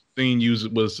 Simone's thing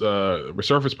was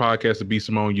resurfaced podcast of B.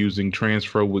 Simone using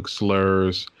transphobic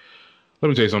slurs. Let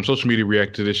me tell you something. Social media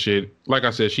react to this shit. Like I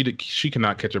said, she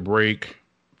cannot catch a break.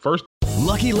 First,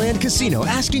 Lucky Land Casino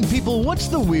asking people, what's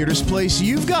the weirdest place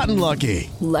you've gotten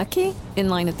lucky? Lucky? In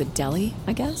line at the deli,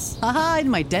 I guess? Aha, in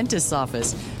my dentist's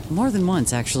office. More than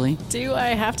once, actually. Do I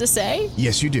have to say?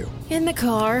 Yes, you do. In the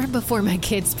car before my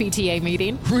kids' PTA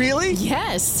meeting. Really?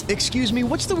 Yes. Excuse me,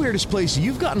 what's the weirdest place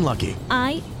you've gotten lucky?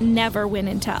 I never win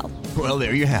and tell. Well,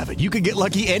 there you have it. You can get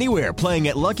lucky anywhere, playing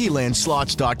at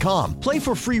LuckyLandSlots.com. Play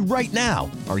for free right now.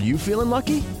 Are you feeling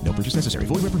lucky? No purchase necessary.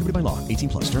 Void where prohibited by law.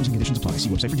 18+. Terms and conditions apply. See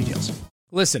website for details.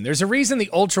 Listen, there's a reason the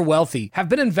ultra-wealthy have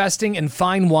been investing in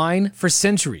fine wine for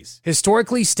centuries.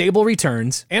 Historically stable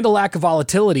returns and a lack of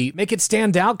volatility make it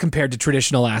stand out compared to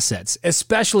traditional assets,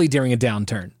 especially during a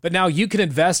downturn. But now you can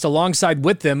invest alongside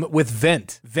with them with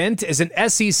Vent. Vent is an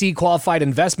SEC-qualified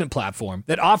investment platform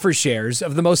that offers shares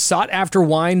of the most sought-after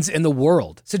wines in the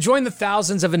world. So join the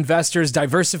thousands of investors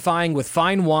diversifying with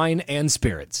fine wine and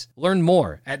spirits. Learn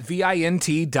more at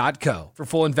vint.co. For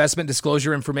full investment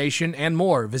disclosure information and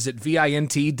more, visit vint.co.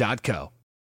 First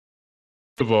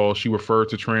of all, she referred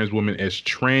to trans women as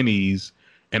trannies,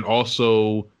 and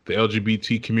also the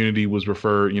LGBT community was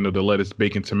referred, the lettuce,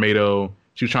 bacon, tomato.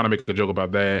 She was trying to make a joke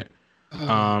about that.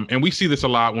 And we see this a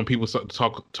lot when people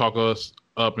talk us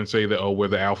up and say that, oh, we're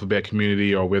the alphabet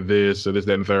community, or we're this, or this,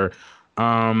 that, and third.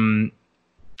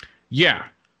 Yeah,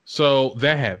 so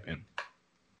that happened.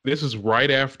 This is right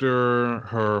after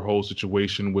her whole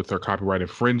situation with her copyright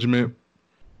infringement,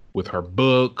 with her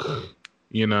book.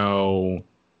 I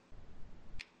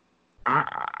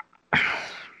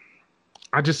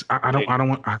don't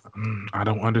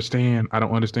understand. I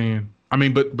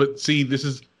mean, but see, this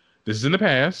is in the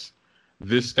past.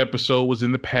 This episode was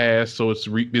in the past, so it's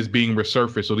being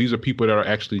resurfaced. So these are people that are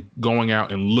actually going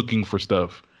out and looking for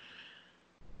stuff.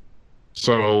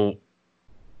 So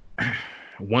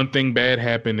one thing bad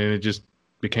happened, and it just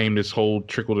became this whole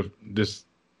trickle of this.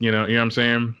 You know what I'm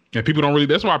saying? And people don't really.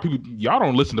 That's why y'all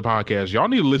don't listen to podcasts. Y'all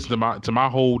need to listen to my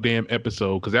whole damn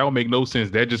episode, because that would make no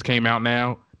sense. That just came out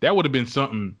now. That would have been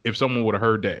something if someone would have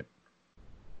heard that.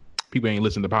 People ain't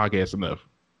listening to podcasts enough.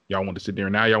 Y'all want to sit there,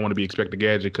 and now y'all want to be Expect a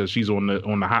Gadget because she's on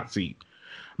the hot seat.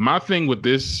 My thing with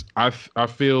this, I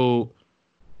feel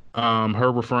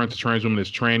her referring to trans women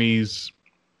as trannies,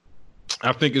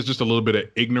 I think it's just a little bit of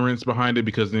ignorance behind it,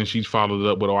 because then she's followed it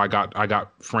up with, oh, I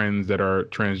got friends that are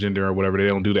transgender or whatever. They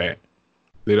don't do that.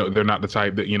 They're not the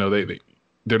type that,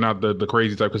 they're not the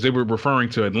crazy type, because they were referring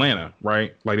to Atlanta,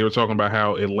 right? Like they were talking about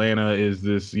how Atlanta is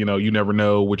this, you never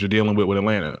know what you're dealing with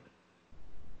Atlanta.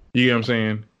 You get what I'm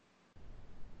saying?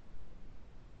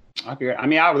 I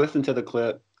mean, I listened to the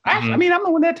clip. I mean, I'm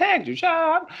the one that tagged you,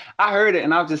 child. I heard it,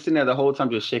 and I was just sitting there the whole time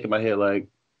just shaking my head like,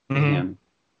 man.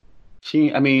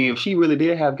 If she really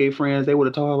did have gay friends, they would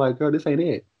have told her, like, girl, this ain't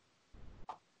it.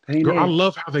 Girl, I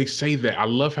love how they say that. I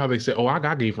love how they say, oh, I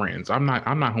got gay friends. I'm not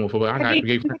homophobic. I got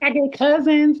gay friends. I got gay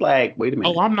cousins. Like, wait a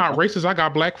minute. Oh, I'm not racist. I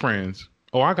got black friends.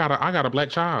 Oh, I got a black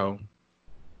child.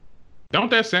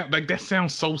 Don't that sound like, that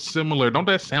sounds so similar? Don't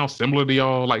that sound similar to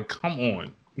y'all? Like, come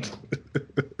on.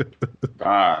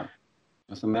 God.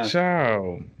 That's a mess.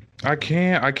 Child. I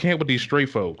can't with these straight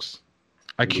folks.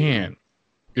 I can't.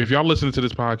 If y'all listening to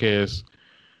this podcast,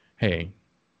 hey,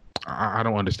 I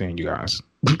don't understand you guys.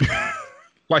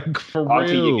 Like, for Talk real.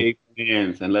 to your gay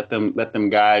friends and let them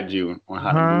guide you on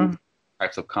how to move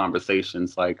types of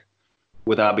conversations, like,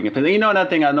 without being offended. Another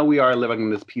thing, I know we are living in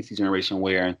this PC generation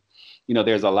where,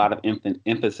 there's a lot of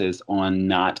emphasis on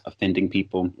not offending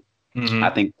people. I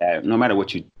think that no matter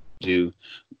what you do,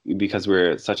 because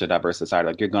we're such a diverse society,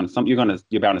 like you're bound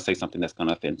to say something that's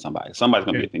gonna offend somebody. Somebody's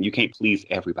gonna be offended. You can't please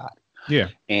everybody. Yeah.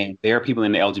 And there are people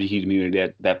in the LGBT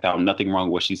community that found nothing wrong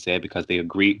with what she said because they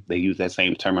agree. They use that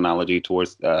same terminology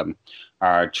towards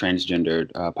our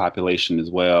transgendered population as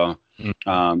well.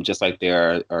 Mm-hmm. Just like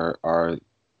there are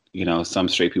some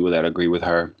straight people that agree with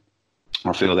her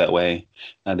or feel that way.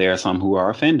 There are some who are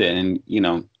offended, and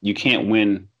you can't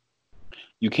win.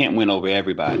 You can't win over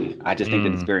everybody. I just think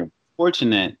that it's very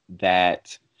fortunate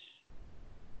that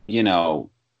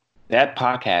that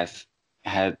podcast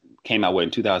came out in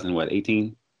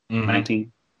 2018,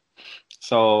 19.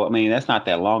 So I mean, that's not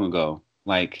that long ago.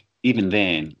 Like even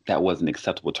then, that wasn't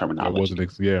acceptable terminology. It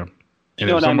wasn't, yeah.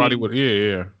 And if somebody would,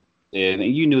 yeah. And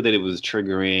you knew that it was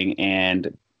triggering,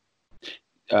 and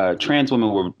Black trans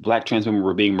women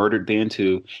were being murdered then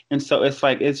too. And so it's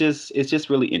like it's just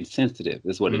really insensitive.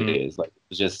 Is what it is. Like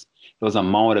it was a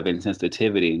moment of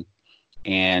insensitivity,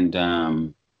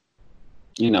 and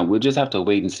we'll just have to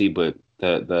wait and see. But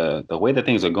the way that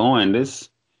things are going,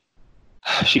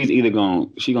 she's either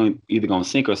going to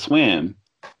sink or swim,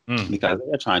 because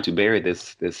they're trying to bury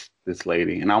this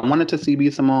lady. And I wanted to see B.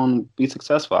 Simone be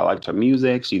successful. I liked her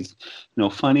music. She's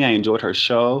funny. I enjoyed her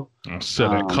show. Sell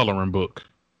that coloring book.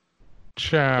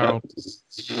 Ciao.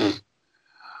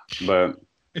 But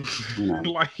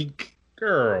like,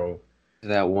 girl,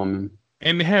 that woman.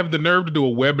 And they have the nerve to do a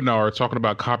webinar talking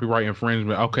about copyright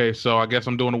infringement. Okay, so I guess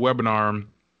I'm doing a webinar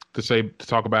to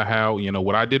talk about how,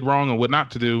 what I did wrong and what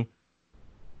not to do.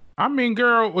 I mean,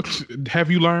 girl, have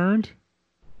you learned?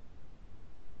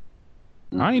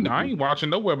 I ain't watching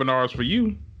no webinars for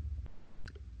you.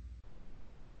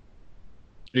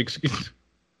 Excuse.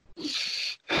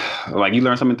 Like you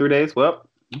learned something in 3 days? Well,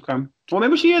 okay. Well,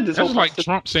 maybe she had this. That's like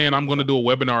Trump saying I'm going to do a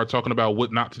webinar talking about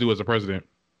what not to do as a president.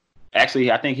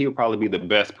 Actually, I think he would probably be the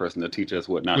best person to teach us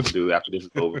what not to do after this is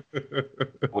over.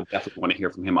 We'll definitely want to hear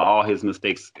from him all his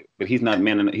mistakes. But he's not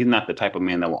the type of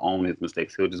man that will own his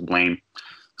mistakes. He'll blame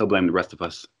the rest of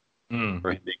us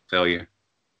for his big failure.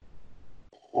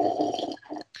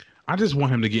 I just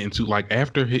want him to get into, like,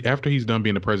 after he's done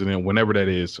being the president, whenever that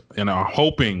is, and I'm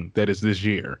hoping that it's this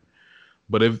year.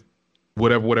 But if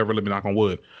whatever, let me knock on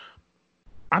wood.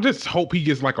 I just hope he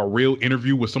gets like a real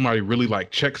interview with somebody really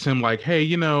like checks him like, hey,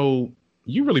 you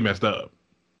really messed up.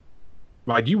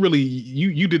 Like you really,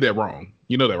 you did that wrong.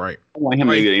 You know that, right? I want him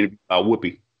to get an interview about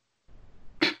Whoopi.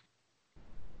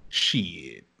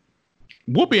 Shit.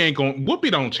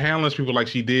 Whoopi don't challenge people like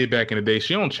she did back in the day.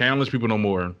 She don't challenge people no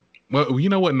more. Well, you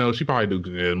know what? No, she probably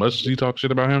do. As much as she talk shit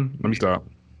about him. Let me stop.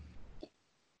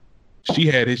 She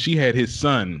had his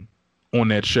son on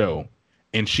that show.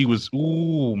 And she was,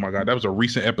 oh my God, that was a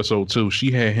recent episode too.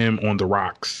 She had him on the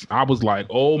rocks. I was like,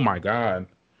 oh my God,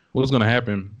 what's going to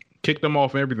happen? Kicked them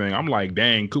off and everything. I'm like,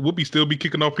 dang, could Whoopi still be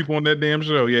kicking off people on that damn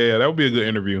show? Yeah, that would be a good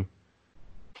interview.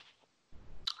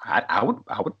 I would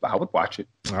watch it.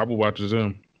 I would watch it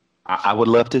too. I would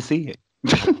love to see it.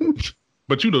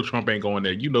 But Trump ain't going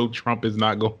there. Trump is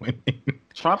not going in.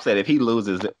 Trump said if he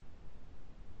loses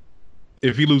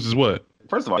what?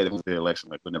 First of all, it was the election.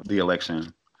 Like when the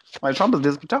election. Like Trump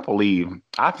will leave.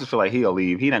 I just feel like he'll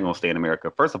leave. He's not gonna stay in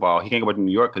America. First of all, he can't go to New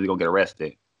York because he's gonna get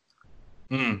arrested.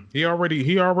 He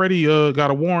already got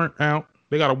a warrant out.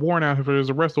 They got a warrant out for his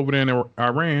arrest over there in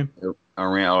Iran.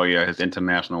 Oh yeah, his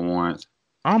international warrants.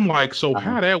 I'm like, so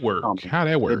how that work?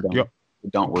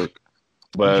 It don't work.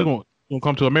 But he's gonna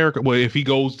come to America. Well, if he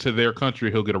goes to their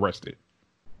country, he'll get arrested.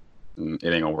 It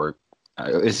ain't gonna work.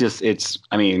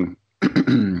 I mean.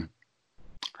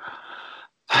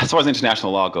 As far as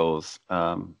international law goes,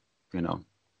 our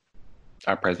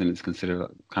president is considered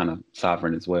kind of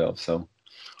sovereign as well, so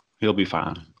he'll be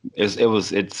fine.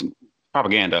 It's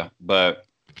propaganda, but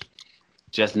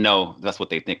just know that's what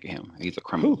they think of him. He's a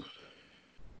criminal. Ooh.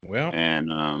 Well,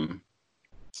 and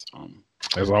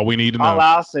that's all we need to know. All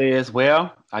I'll say is,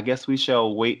 well, I guess we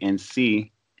shall wait and see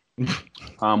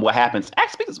what happens.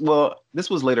 Actually, well, this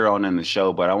was later on in the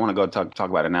show, but I want to go talk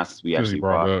about announcements we actually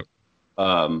brought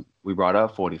up. We brought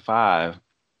up 45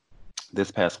 this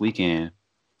past weekend.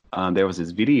 There was this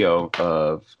video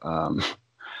of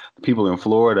people in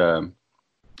Florida,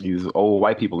 these old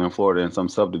white people in Florida in some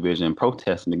subdivision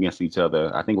protesting against each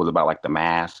other. I think it was about like the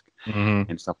mask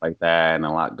and stuff like that and the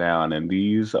lockdown. And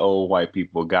these old white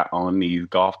people got on these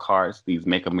golf carts, these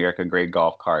Make America Great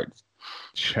golf carts.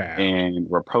 And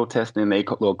were protesting a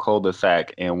little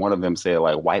cul-de-sac. And one of them said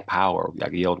like white power,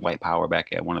 like yelled white power back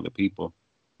at one of the people.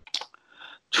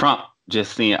 Trump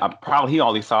just seeing, he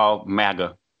only saw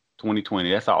MAGA 2020.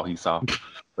 That's all he saw.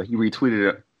 But he retweeted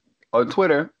it on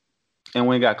Twitter. And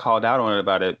when he got called out on it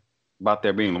about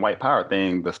there being the white power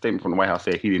thing, the statement from the White House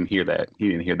said he didn't hear that. He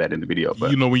didn't hear that in the video.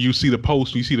 But when you see the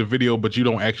post, you see the video, but you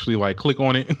don't actually like click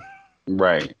on it.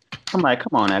 Right. I'm like,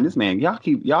 come on now, this man, y'all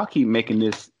keep making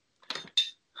this.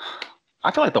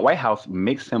 I feel like the White House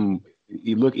makes him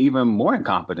look even more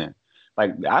incompetent.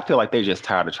 Like I feel like they're just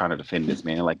tired of trying to defend this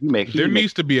man. Like there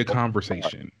needs to be a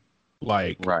conversation.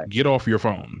 Like, right. Get off your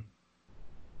phone.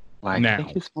 Like now. take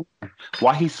his phone.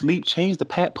 While he sleep, change the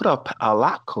pad, put a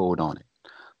lock code on it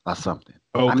or something.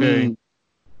 Okay. I mean,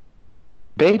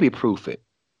 baby proof it.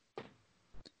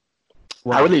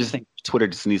 Right. I really just think Twitter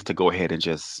just needs to go ahead and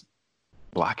just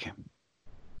block him.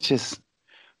 Just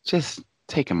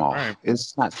take him off. Right.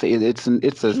 It's not. It's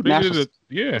a national.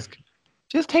 Yeah.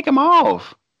 Just take him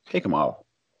off. Take him off.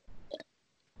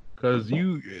 Because But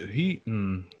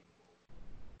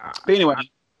anyway,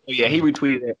 yeah, he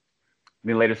retweeted it.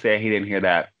 Then later said he didn't hear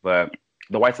that, but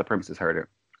the white supremacists heard it.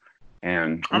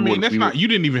 And I mean, you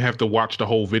didn't even have to watch the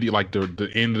whole video, like the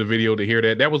end of the video to hear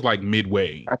that. That was like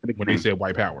midway when they said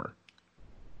white power.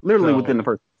 Literally within the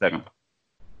first second.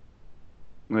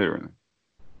 Literally.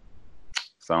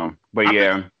 So, but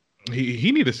yeah.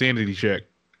 He need a sanity check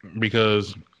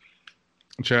because,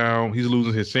 child, he's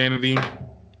losing his sanity.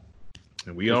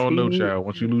 And we all know, child,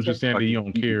 once you lose your sanity, you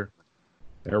don't care.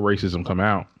 That racism come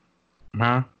out.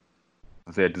 Huh?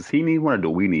 I said, does he need one or do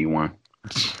we need one?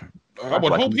 I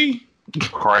would hope he.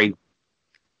 Crazy.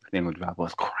 Thing would drive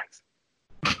us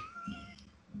crazy.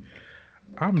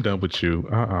 I'm done with you.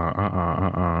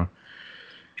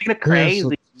 Crazy.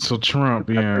 Yeah, so Trump,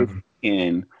 yeah.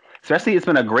 And especially, it's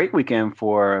been a great weekend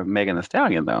for Megan Thee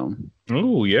Stallion, though.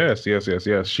 Oh, yes.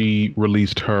 She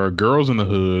released her Girls in the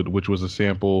Hood, which was a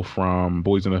sample from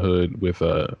Boys in the Hood with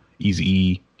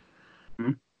Eazy-E.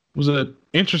 Mm-hmm. It was an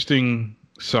interesting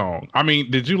song. I mean,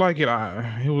 did you like it?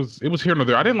 It was here and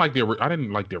there. I didn't like the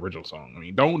original song. I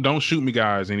mean, don't shoot me,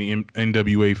 guys, any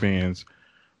NWA fans.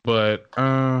 But it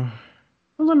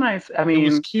was a nice. I mean, it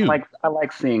was cute. I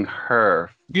like seeing her.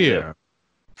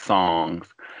 Songs.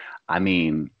 I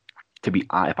mean, to be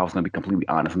honest, if I was going to be completely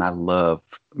honest, and I love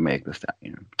Meg Thee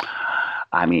Stallion.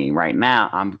 I mean, right now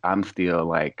I'm still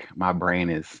like my brain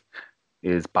is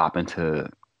bopping to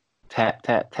tap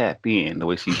tap tap in the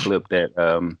way she flipped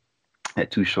that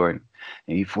Too Short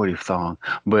and E40 song,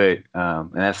 but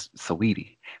and that's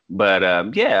Saweetie.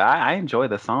 But yeah, I enjoy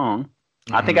the song.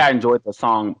 Mm-hmm. I think I enjoyed the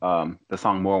song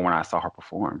more when I saw her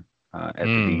perform at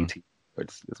the BET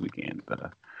this weekend,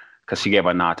 but because she gave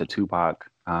a nod to Tupac,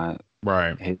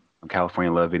 right? His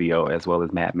California Love video as well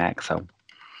as Mad Max. So,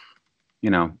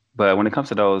 but when it comes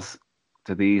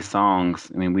to these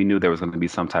songs, I mean, we knew there was going to be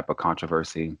some type of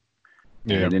controversy.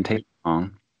 Yeah, and it didn't take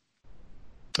long.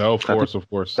 Oh, of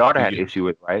course. Daughter had an issue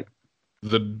with, right?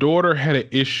 The daughter had an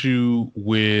issue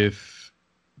with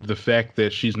the fact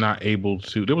that she's not able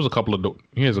to. There was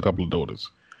he has a couple of daughters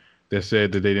that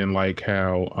said that they didn't like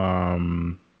how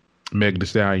Meg Thee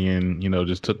Stallion,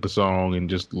 just took the song and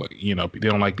just they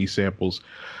don't like these samples,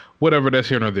 whatever. That's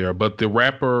here nor there. But the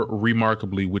rapper,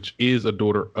 remarkably, which is a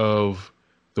daughter of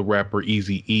the rapper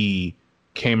Eazy-E,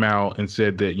 came out and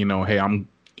said that hey,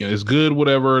 it's good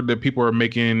whatever that people are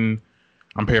making.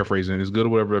 I'm paraphrasing. It's good or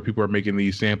whatever that people are making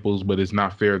these samples, but it's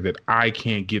not fair that I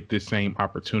can't get this same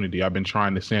opportunity. I've been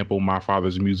trying to sample my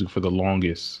father's music for the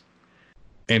longest,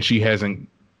 and she hasn't.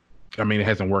 I mean, it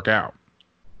hasn't worked out.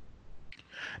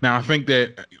 Now, I think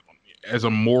that as a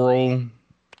moral,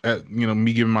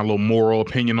 me giving my little moral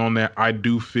opinion on that, I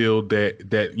do feel that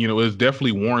it's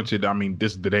definitely warranted. I mean,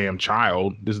 this is the damn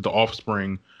child. This is the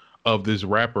offspring of this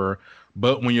rapper.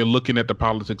 But when you're looking at the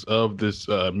politics of this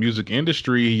music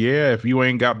industry, yeah, if you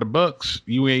ain't got the bucks,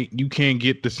 you can't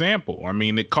get the sample. I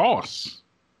mean, it costs.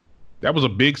 That was a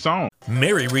big song.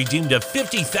 Mary redeemed a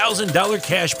 $50,000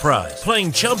 cash prize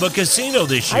playing Chumba Casino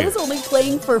this year. I was only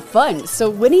playing for fun, so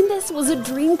winning this was a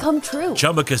dream come true.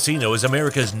 Chumba Casino is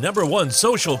America's #1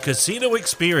 social casino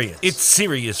experience. It's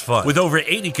serious fun. With over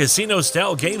 80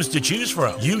 casino-style games to choose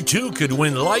from, you too could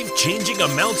win life-changing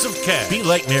amounts of cash. Be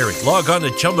like Mary. Log on to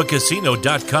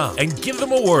ChumbaCasino.com and give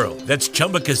them a whirl. That's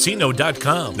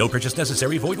ChumbaCasino.com. No purchase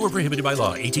necessary. Void where prohibited by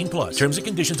law. 18+. Terms and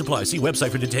conditions apply. See website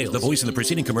for details. The voice in the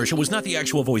preceding commercial was not the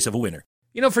actual voice of a winner.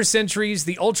 For centuries,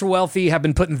 the ultra-wealthy have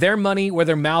been putting their money where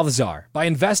their mouths are by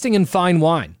investing in fine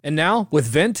wine. And now, with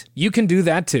Vint, you can do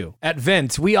that too. At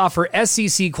Vint, we offer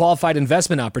SEC-qualified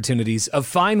investment opportunities of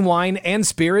fine wine and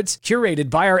spirits curated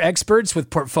by our experts with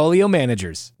portfolio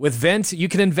managers. With Vint, you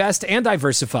can invest and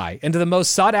diversify into the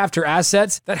most sought-after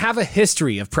assets that have a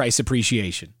history of price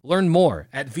appreciation. Learn more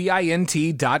at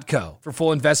vint.co. For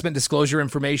full investment disclosure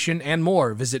information and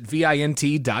more, visit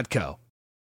vint.co.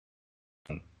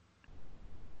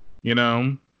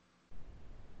 Yeah.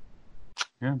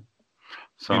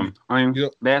 So I mean,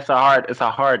 it's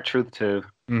a hard truth to,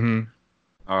 or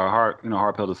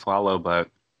hard pill to swallow. But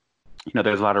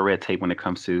there's a lot of red tape when it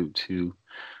comes to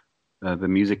the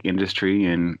music industry,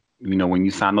 and when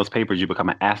you sign those papers, you become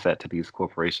an asset to these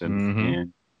corporations,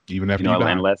 and even after you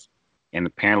die. And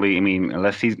apparently,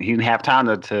 unless he didn't have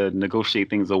time to negotiate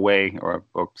things away or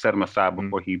set them aside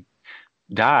before he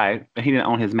died, he didn't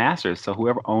own his masters. So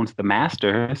whoever owns the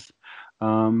masters,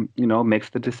 makes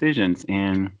the decisions,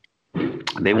 and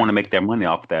they want to make their money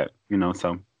off that.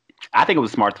 So I think it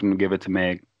was smart for them to give it to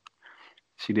Meg.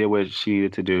 She did what she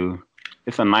needed to do.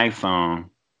 It's a nice song.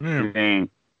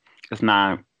 It's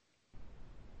not,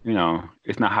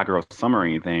 it's not Hot Girl Summer or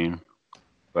anything,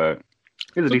 but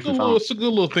it's a decent song. It's a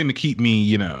good little thing to keep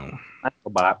me, Nice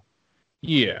bop.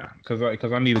 Yeah, because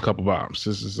I need a couple bops.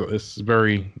 It's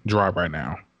very dry right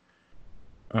now.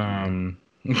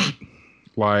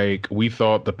 Like we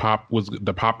thought the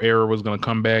pop era was gonna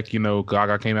come back.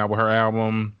 Gaga came out with her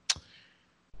album.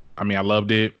 I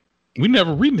loved it. We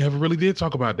never really did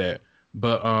talk about that.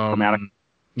 But Chromatica.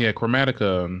 Yeah,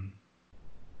 Chromatica.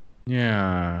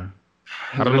 Yeah,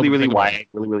 I don't really white,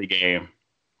 really gay.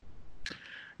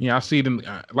 Yeah, I see it in.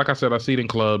 Like I said, I see it in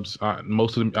clubs.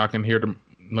 Most of them, I can hear them.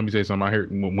 Let me say something. I hear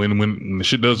when the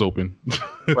shit does open.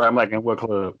 Right, I'm like, in what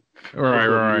club?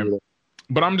 Right.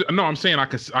 But I'm saying I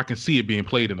can see it being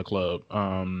played in the club.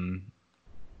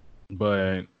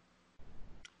 But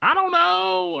I don't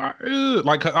know.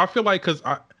 I feel like because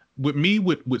with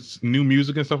new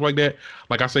music and stuff like that,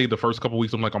 like I say, the first couple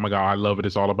weeks I'm like, oh my god, I love it.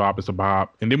 It's all a bop. It's a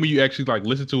bop. And then when you actually like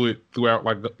listen to it throughout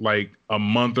like a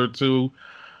month or two,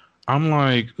 I'm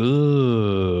like,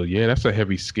 ugh, yeah, that's a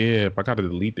heavy skip. I gotta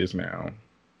delete this now. And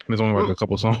there's only like a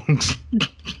couple songs.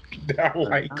 that I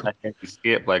like. Heavy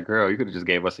skip, like, girl, you could have just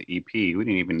gave us an EP. We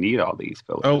didn't even need all these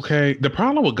fillers. Okay, the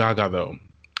problem with Gaga though,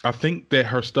 I think that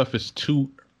her stuff is too,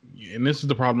 and this is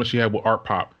the problem that she had with art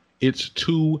pop. It's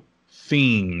too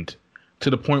themed to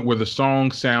the point where the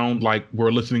songs sound like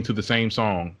we're listening to the same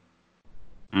song.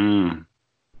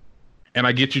 And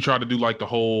I get you try to do like the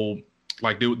whole,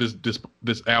 like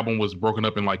this album was broken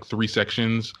up in like 3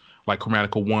 sections, like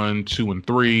Chromatica 1, 2, and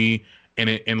 3,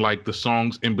 and like the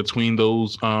songs in between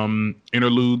those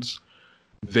interludes,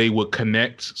 they would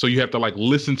connect. So you have to like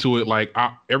listen to it. Like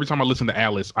every time I listen to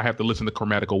Alice, I have to listen to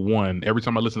Chromatica 1. Every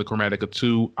time I listen to Chromatica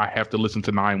 2, I have to listen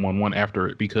to 911 after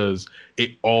it because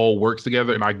it all works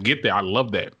together. And I get that. I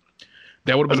love that.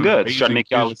 That would have been good. Should make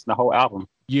y'all listen to the whole album.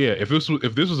 Yeah, if this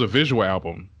was a visual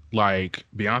album like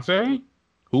Beyonce,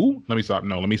 who? Let me stop.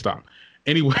 No, let me stop.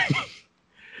 Anyway,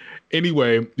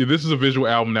 if this is a visual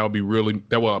album, that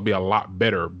will be a lot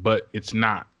better. But it's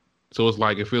not. So it's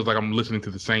like it feels like I'm listening to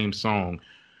the same song.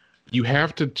 You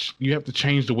have to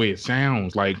change the way it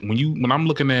sounds. Like when I'm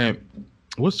looking at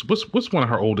what's one of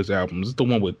her oldest albums? It's the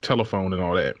one with Telephone and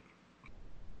all that.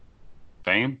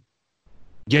 Fame?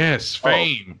 Yes,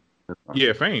 Fame. Oh.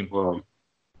 Yeah, Fame. Well,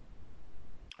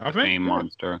 I think Fame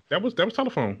Monster. That was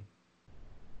Telephone.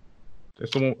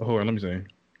 That's the one. Hold on, let me see.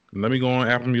 Let me go on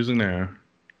Apple Music now.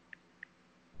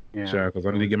 Yeah, because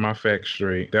I need to get my facts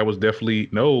straight. That was definitely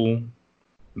no,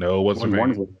 it wasn't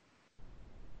Fame.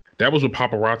 That was with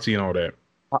Paparazzi and all that.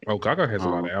 Oh, Gaga has a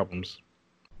lot of albums.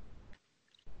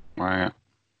 Right.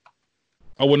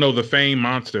 Oh well, no, the Fame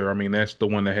Monster. I mean, that's the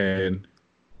one that had.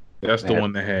 That's the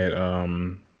one that had.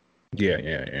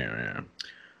 Yeah.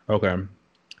 Okay.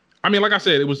 I mean, like I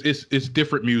said, it's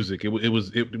different music. It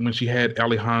was when she had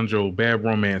Alejandro, Bad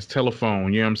Romance,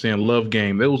 Telephone. You know what I'm saying? Love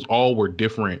Game. Those all were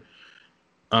different.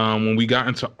 When we got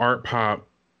into art pop,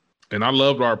 and I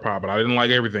loved art pop, but I didn't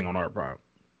like everything on art pop.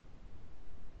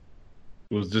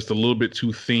 It was just a little bit too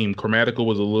themed. Chromatica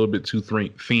was a little bit too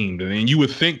themed, and you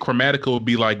would think Chromatica would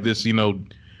be like this. You know,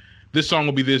 this song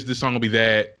will be this song will be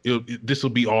that. This will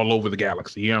be all over the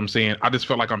galaxy. You know what I'm saying? I just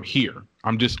felt like I'm here.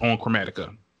 I'm just on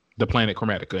Chromatica, the planet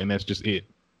Chromatica, and that's just it.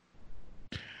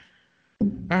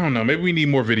 I don't know. Maybe we need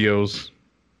more videos.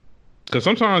 Because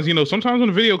sometimes when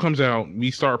a video comes out,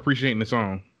 we start appreciating the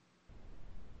song.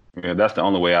 Yeah, that's the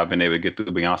only way I've been able to get through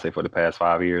Beyonce for the past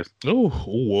 5 years. Oh,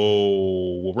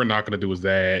 whoa. What we're not going to do is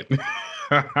that.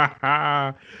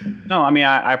 No, I mean,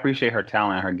 I appreciate her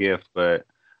talent and her gift, but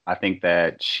I think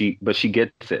that she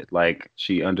gets it. Like,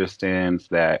 she understands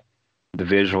that the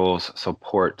visuals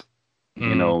support,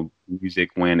 music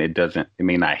when it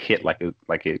may not hit like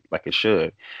it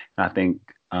should. And I think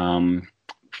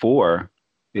 4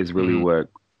 is really what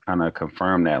kind of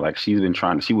confirmed that. Like she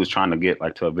was trying to get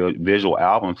like to a visual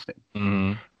album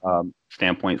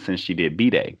standpoint since she did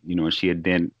B-Day, and she had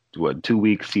done 2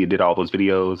 weeks. She did all those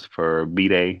videos for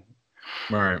B-Day.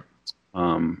 Right.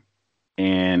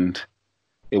 And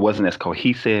it wasn't as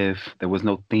cohesive. There was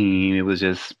no theme. It was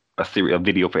just a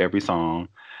video for every song.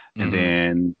 And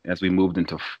then as we moved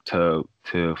into to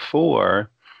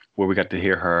 4, where we got to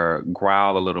hear her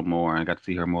growl a little more and got to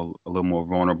see her a little more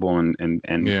vulnerable and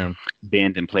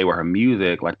bend and play with her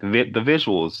music. Like the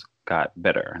visuals got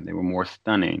better and they were more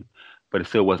stunning, but it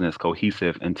still wasn't as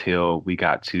cohesive until we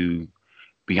got to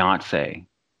Beyonce,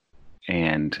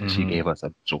 and she gave us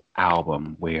a visual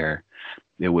album where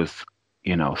there was,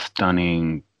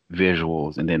 stunning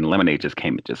visuals, and then Lemonade just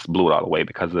came and just blew it all away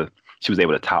because she was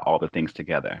able to tie all the things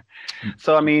together.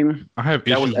 So I mean, I have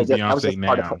issues with Beyonce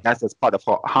now. That's just part of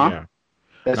her, Yeah.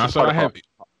 That's just part of her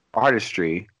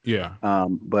artistry. Yeah.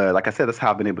 But like I said, that's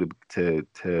how I've been able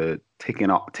to take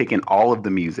in all of the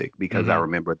music, because I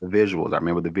remember the visuals, I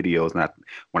remember the videos, and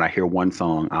when I hear one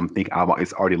song,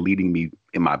 it's already leading me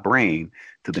in my brain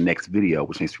to the next video,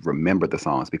 which makes me remember the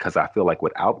songs, because I feel like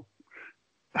without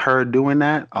her doing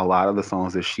that, a lot of the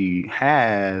songs that she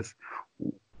has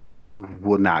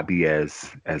will not be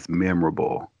as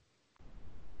memorable.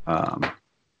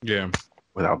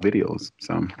 Without videos.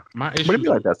 So but it be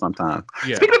like that sometimes.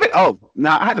 Yeah. Speaking of it,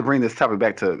 now I had to bring this topic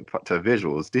back to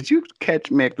visuals. Did you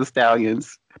catch Meg Thee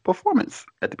Stallion's performance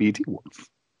at the BET Awards?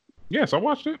 Yes, I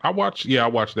watched it. I watched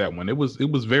that one. It was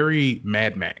very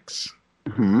Mad Max.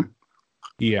 Mm-hmm.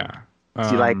 Yeah. Do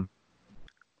you like?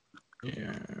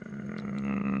 Yeah.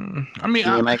 I mean,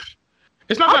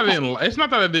 it's not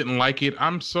that I didn't like it.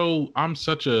 I'm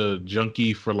such a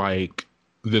junkie for like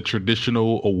the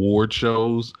traditional award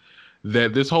shows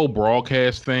that this whole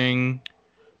broadcast thing,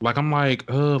 like I'm like,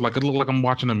 it looked like I'm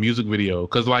watching a music video.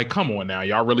 Cause like, come on now,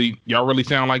 y'all really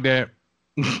sound like that.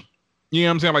 You know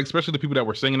what I'm saying? Like, especially the people that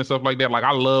were singing and stuff like that. Like,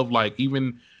 I love, like,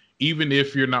 even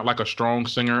if you're not like a strong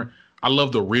singer, I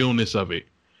love the realness of it.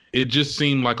 It just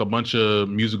seemed like a bunch of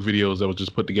music videos that was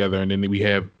just put together. And then we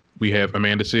have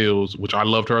Amanda Seales, which I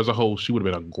loved her as a host. She would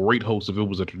have been a great host if it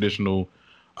was a traditional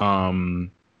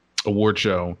award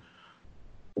show.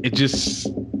 It just,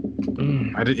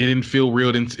 it didn't feel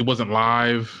real. It wasn't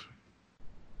live.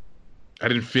 I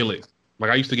didn't feel it.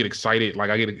 Like, I used to get excited. Like,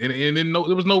 and then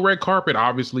there was no red carpet,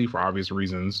 obviously, for obvious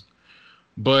reasons.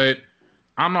 But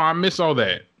I don't know. I miss all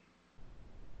that.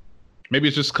 Maybe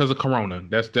it's just because of Corona.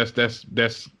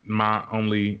 That's my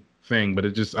only thing. But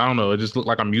it just, I don't know. It just looked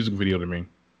like a music video to me.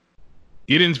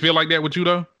 You didn't feel like that with you,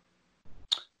 though?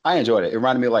 I enjoyed it. It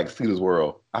reminded me of like Cedar's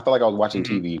World. I felt like I was watching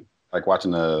TV, like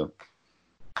watching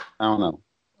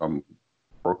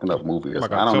broken up movie or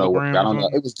something. I don't know.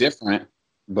 It was different,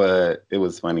 but it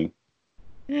was funny.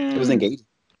 Yeah. It was engaging.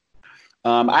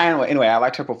 Anyway, I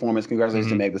liked her performance.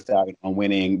 Congratulations to Meg Thee Stallion on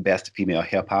winning Best Female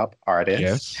Hip Hop Artist.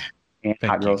 Yes. And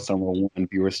Hot Girl Summer 1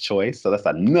 Viewer's Choice. So that's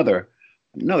another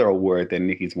award that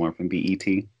Nikki's won from BET,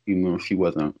 even though she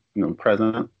wasn't,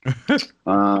 present. BET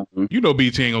ain't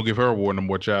gonna give her award no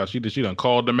more, child. She done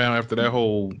called them out after that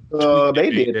whole. They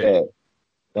did that.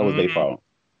 That was their fault.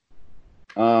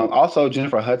 Also,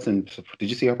 Jennifer Hudson. Did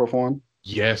you see her perform?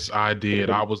 Yes, I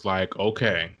did. I was like,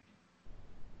 okay.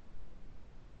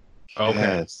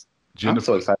 Yes. I'm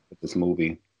so excited for this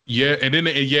movie. Yeah, and then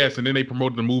they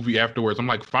promoted the movie afterwards. I'm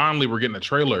like, finally, we're getting a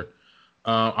trailer.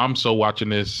 I'm so watching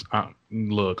this.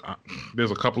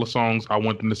 There's a couple of songs I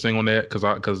want them to sing on that because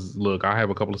I have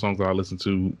a couple of songs that I listen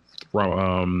to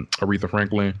from Aretha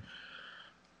Franklin.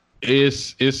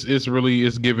 It's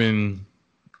giving.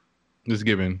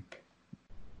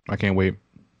 I can't wait.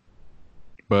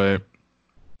 But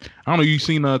I don't know. You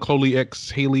seen Chloe X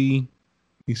Haley?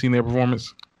 You seen their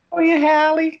performance? Oh yeah,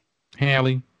 Haley.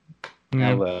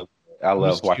 Yeah. I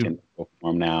love watching them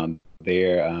perform now.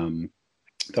 The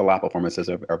live performances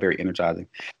are very energizing.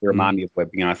 They remind me of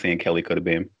what Beyonce and Kelly could have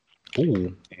been.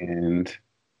 Ooh. And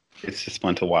it's just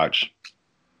fun to watch.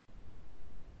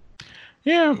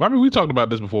 Yeah, I mean, we talked about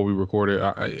this before we recorded.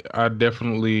 I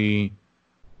definitely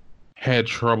had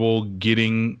trouble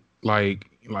getting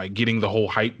getting the whole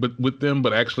hype with them,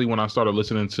 but actually when I started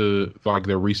listening to like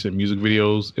their recent music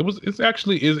videos,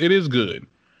 it is good.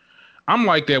 I'm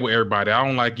like that with everybody. I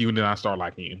don't like you, and then I start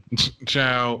liking you.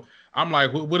 Child, I'm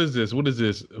like, what is this? What is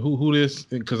this? Who this?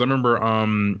 Because I remember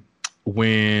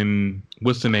when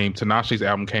what's the name? Tinashe's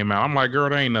album came out. I'm like, girl,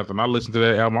 that ain't nothing. I listened to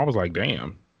that album. I was like,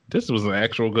 damn, this was an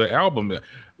actual good album.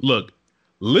 Look,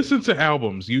 listen to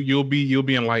albums. You'll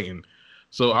be enlightened.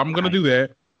 So I'm gonna do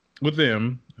that with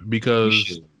them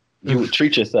because you would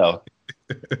treat yourself.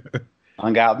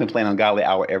 I've been playing Ungodly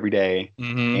Hour every day,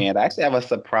 and I actually have a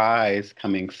surprise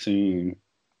coming soon.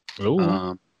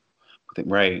 Oh,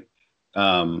 right.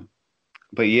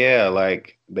 But yeah,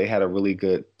 like they had a really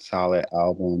good, solid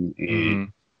album,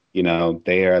 and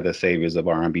they are the saviors of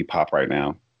R&B pop right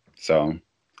now. So,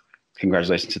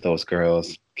 congratulations to those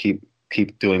girls. Keep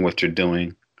doing what you're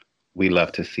doing. We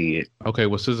love to see it. Okay,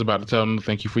 well, Sis about to tell them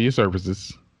thank you for your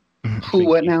services. Who?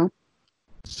 What now?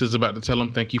 Sis about to tell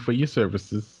him thank you for your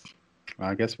services.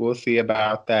 I guess we'll see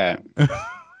about that.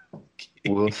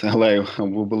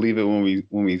 We'll believe it when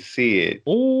we see it.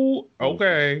 Oh,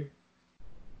 okay.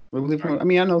 We'll believe it, I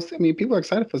mean, people are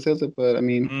excited for SZA, but I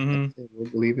mean, we'll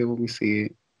believe it when we see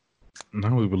it.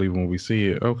 Now we believe when we see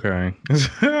it. Okay.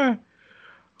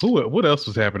 What else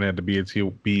was happening at the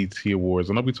BET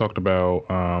Awards? I know we talked about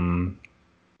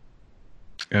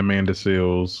Amanda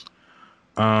Seales.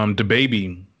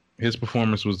 DaBaby, his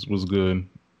performance was good.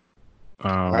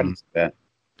 I didn't see that.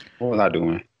 What was I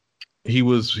doing? He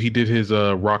did his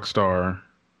Rockstar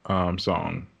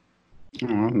song.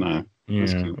 Oh no.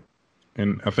 That's Yeah. cute.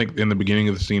 And I think in the beginning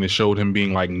of the scene, it showed him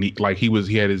being like knee, like he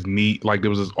had his knee, like there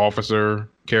was this officer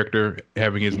character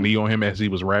having his knee on him as he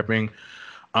was rapping.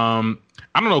 I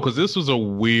don't know, because this was a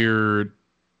weird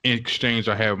exchange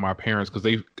I had with my parents,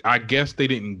 because I guess they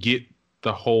didn't get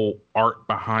the whole art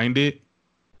behind it,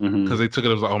 because they took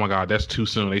it as like, oh my God, that's too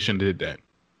soon. They shouldn't have did that.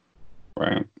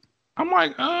 Right. I'm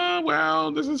like,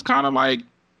 well, this is kind of like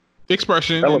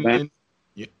expression Relevant.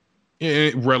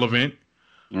 and relevant.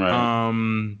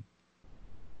 Right.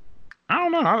 I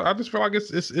don't know. I just feel like it's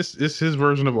his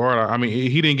version of art. I mean,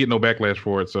 he didn't get no backlash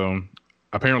for it, so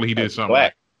apparently he did something.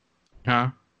 Black. Huh?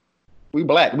 We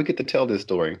black. We get to tell this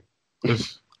story.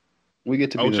 We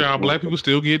get to. Oh, child, black people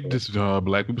still get this.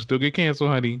 Black people still get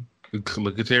canceled, honey.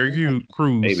 Look at Terry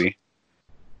Crews. Maybe.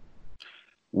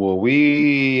 Well,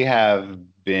 we have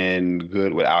been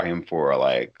good without him for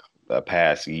like the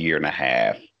past year and a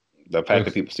half. The fact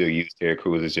that people still use Terry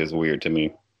Crews is just weird to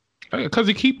me. Because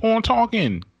he keep on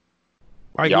talking.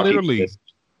 Like, Y'all literally.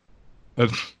 I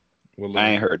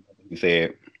ain't heard nothing he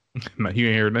said. No, you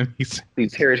ain't heard nothing he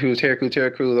said. Terry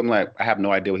Crews. I'm like, I have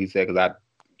no idea what he said,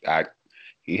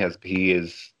 because he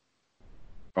is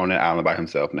on that island by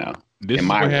himself now. This is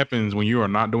what happens when you are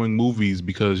not doing movies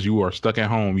because you are stuck at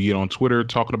home. You get on Twitter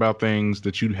talking about things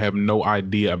that you have no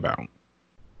idea about.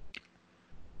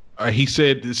 He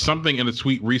said something in a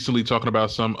tweet recently talking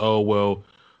about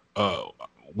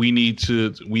we need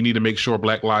to make sure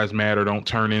Black Lives Matter don't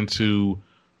turn into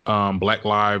Black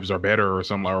Lives Are Better or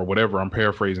something or whatever. I'm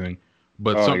paraphrasing,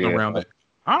 but something around that.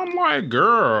 I'm like,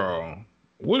 girl,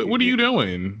 what are you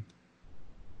doing?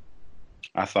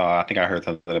 I think I heard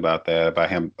something about that,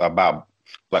 about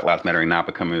Black Lives Matter not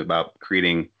becoming about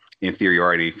creating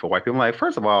inferiority for white people. I'm like,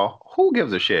 first of all, who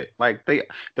gives a shit? Like,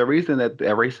 the reason that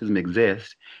racism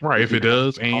exists, right? If it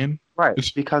does, and right,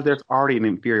 it's because there's already an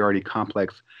inferiority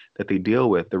complex that they deal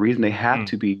with. The reason they have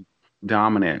to be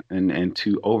dominant and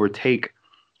to overtake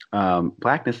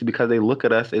blackness is because they look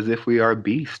at us as if we are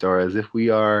beasts or as if we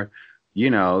are,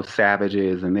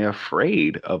 savages, and they're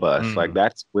afraid of us. Like,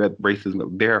 that's where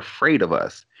racism, they're afraid of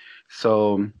us.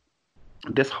 So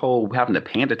this whole having to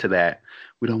pander to that,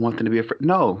 we don't want them to be afraid.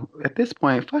 No, at this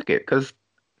point, fuck it, because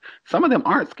some of them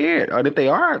aren't scared, or if they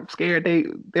are scared,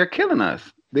 they're killing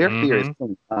us. Their fear is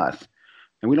killing us,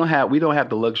 and we don't have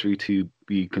the luxury to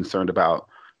be concerned about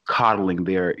coddling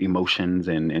their emotions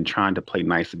and trying to play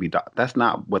nice to be. That's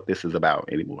not what this is about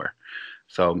anymore.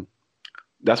 So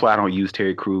that's why I don't use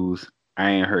Terry Crews. I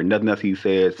ain't heard nothing else he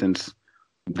said since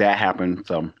that happened.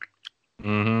 So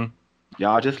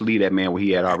y'all just leave that man where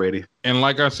he at already. And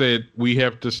like I said, we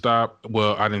have to stop.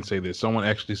 Well, I didn't say this. Someone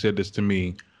actually said this to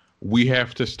me. We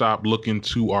have to stop looking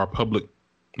to our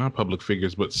not public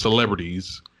figures, but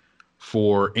celebrities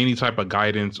for any type of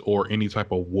guidance or any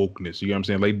type of wokeness. You know what I'm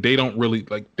saying? Like, they don't really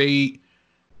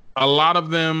a lot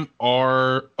of them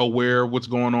are aware of what's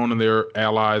going on in their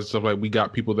allies, stuff like we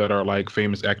got people that are like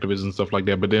famous activists and stuff like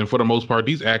that. But then for the most part,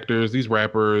 these actors, these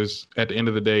rappers, at the end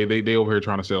of the day, they over here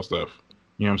trying to sell stuff.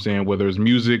 You know what I'm saying? Whether it's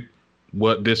music,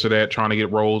 this or that, trying to get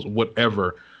roles,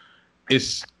 whatever.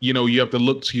 It's, you have to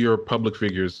look to your public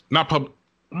figures, not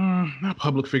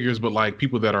public figures, but like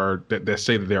people that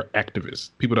say that they're activists,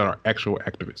 people that are actual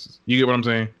activists. You get what I'm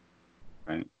saying?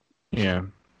 Right. Yeah.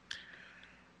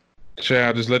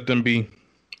 Child, just let them be.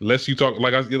 Less you talk,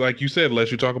 like you said, less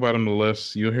you talk about him, the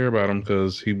less you'll hear about him,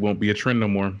 because he won't be a trend no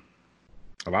more.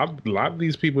 A lot of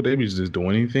these people, they be just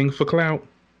doing anything for clout.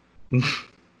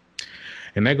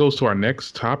 And that goes to our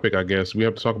next topic, I guess. We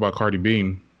have to talk about Cardi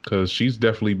B, because she's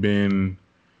definitely been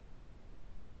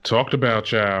talked about,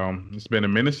 child. It's been a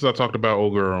minute since I talked about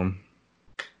old girl.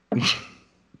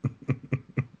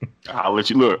 I'll let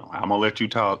you look. I'm gonna let you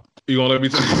talk. You gonna let me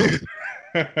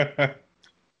talk?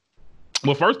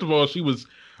 Well, first of all, she was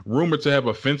rumored to have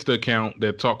a Finsta account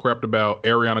that talked crap about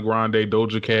Ariana Grande,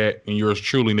 Doja Cat, and yours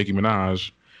truly, Nicki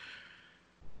Minaj.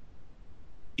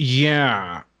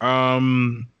 Yeah.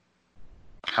 How'd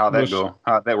that go?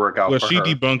 How'd that work out? Well, for she her?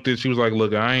 debunked it. She was like,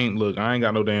 I ain't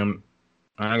got no damn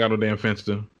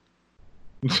Finsta.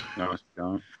 No, she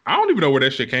don't. I don't even know where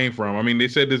that shit came from. I mean, they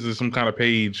said this is some kind of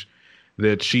page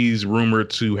that she's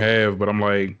rumored to have, but I'm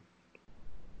like,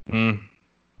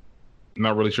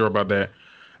 not really sure about that.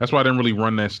 That's why I didn't really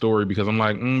run that story, because I'm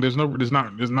like, there's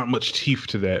not much teeth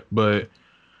to that. But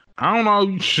I don't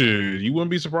know. Shit, you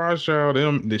wouldn't be surprised, child,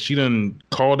 that she done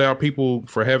called out people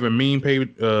for having mean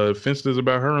fences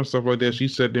about her and stuff like that. She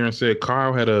sat there and said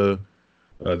Kyle had a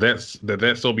that's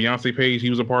so Beyonce page.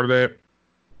 He was a part of that.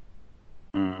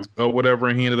 Or whatever,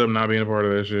 and he ended up not being a part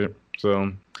of that shit.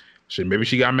 So, shit, maybe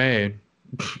she got mad.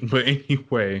 But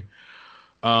anyway,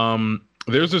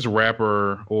 there's this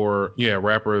rapper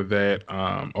that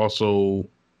also,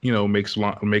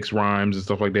 makes rhymes and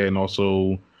stuff like that, and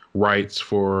also writes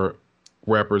for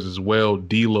rappers as well,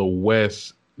 D-Lo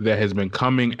West, that has been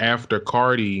coming after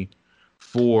Cardi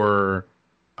for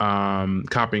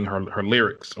copying her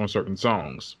lyrics on certain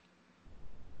songs.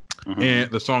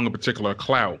 And the song in particular,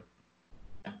 Clout.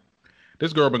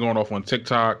 This girl been going off on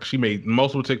TikTok. She made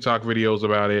multiple TikTok videos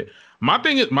about it. My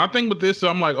thing with this,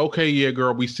 I'm like, okay, yeah,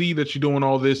 girl, we see that you're doing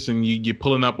all this and you're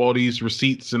pulling up all these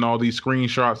receipts and all these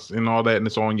screenshots and all that, and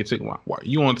it's on your TikTok. Why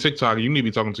you on TikTok? You need to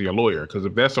be talking to your lawyer, because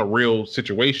if that's a real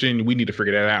situation, we need to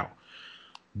figure that out.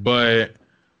 But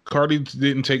Cardi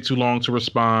didn't take too long to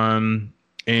respond,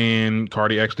 and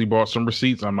Cardi actually brought some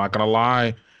receipts. I'm not gonna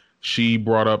lie. She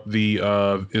brought up is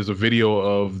a video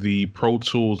of the Pro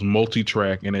Tools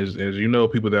multi-track, and as you know,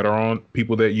 people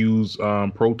that use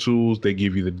Pro Tools, they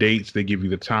give you the dates, they give you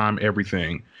the time,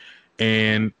 everything,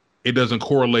 and it doesn't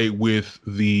correlate with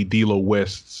the D-Lo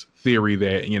West's theory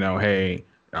that, hey,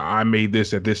 I made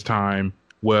this at this time.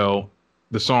 Well,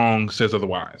 the song says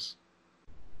otherwise.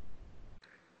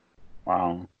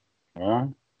 Wow.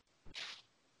 Well,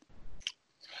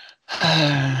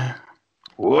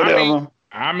 whatever.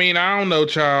 I mean, I don't know,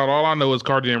 child. All I know is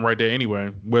Cardi didn't write that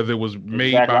anyway. Whether it was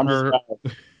made by her.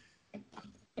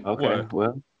 Okay,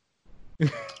 well,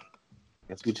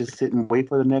 guess we just sit and wait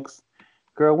for the next.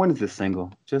 Girl, when is this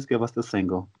single? Just give us the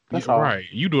single. That's all. Right.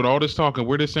 You doing all this talking.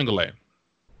 Where this single at?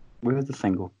 Where's the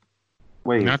single?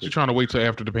 Wait. Not you trying to wait till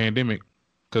after the pandemic,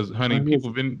 because honey,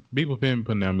 people been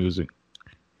putting out music.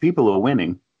 People are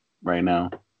winning right now.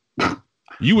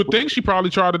 You would think she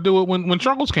probably tried to do it when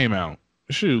Struggles came out.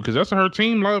 Shoot, because that's her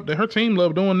team loved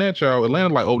doing that, child.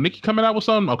 Atlanta, like, oh, Nicki coming out with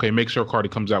something? Okay, make sure Cardi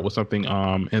comes out with something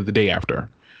in the day after.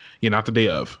 Yeah, not the day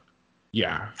of.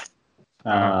 Yeah.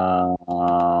 I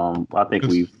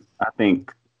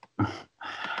think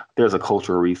there's a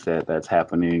cultural reset that's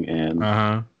happening,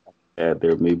 and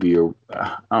there may be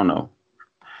I don't know.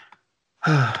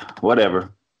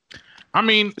 Whatever. I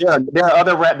mean, there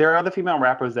are other female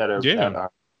rappers that are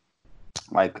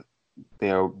like,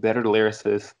 they're better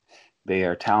lyricists. They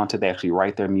are talented. They actually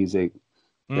write their music.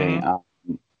 They,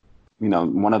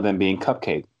 one of them being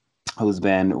Cupcake, who's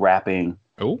been rapping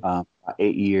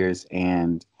 8 years,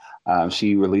 and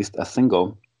she released a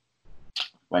single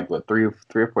like 3 or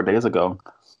 4 days ago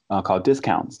called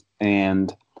Discounts.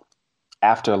 And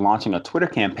after launching a Twitter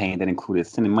campaign that included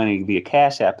sending money via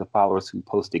Cash App to followers who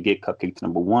posted Get Cupcake to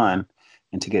 #1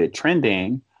 and to get it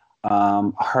trending,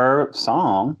 her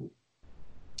song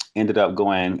ended up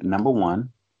going #1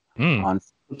 on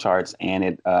charts, and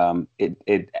it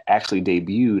actually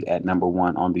debuted at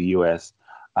 #1 on the U.S.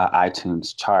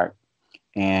 iTunes chart,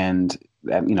 and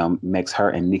that makes her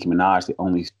and Nicki Minaj the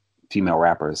only female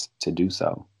rappers to do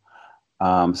so.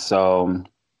 So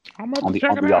on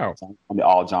the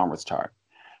all genres chart.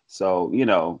 So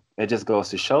it just goes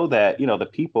to show that the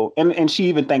people, and she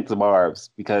even thanked the Barbs,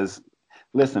 because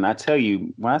listen, I tell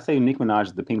you, when I say Nicki Minaj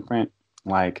is the pink print,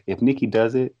 like, if Nicki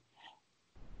does it,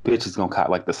 bitches gonna cop.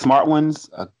 Like, the smart ones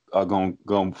are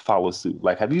gonna follow suit.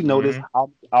 Like, have you noticed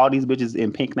how all these bitches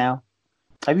in pink now?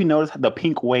 Have you noticed the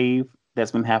pink wave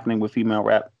that's been happening with female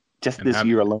rap just this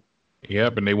year alone?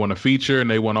 Yep, and they want a feature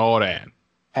and they want all that.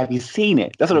 Have you seen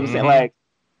it? That's what I'm saying.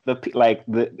 Like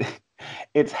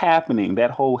it's happening.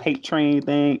 That whole hate train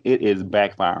thing, it is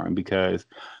backfiring, because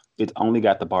it's only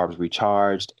got the Barbs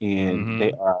recharged, and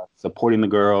they are supporting the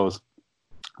girls.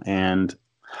 And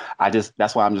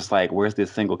that's why I'm just like, where's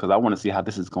this single? Because I want to see how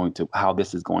this is going to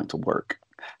work.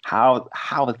 How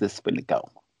is this going to go?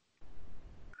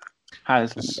 How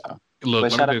is this going to go? Look,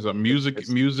 let me tell you something.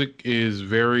 Music is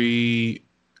very,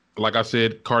 like I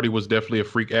said, Cardi was definitely a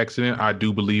freak accident. I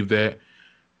do believe that.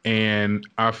 And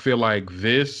I feel like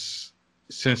this,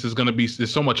 since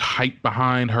there's so much hype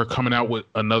behind her coming out with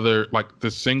another, like,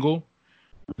 this single,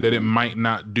 that it might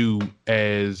not do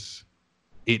as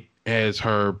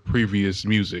her previous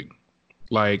music.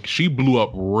 Like, she blew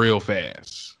up real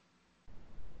fast.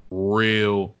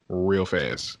 Real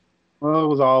fast. Well, it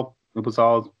was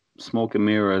all smoke and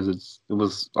mirrors. It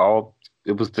was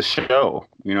the show.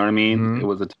 You know what I mean? Mm-hmm. It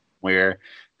was a time where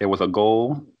there was a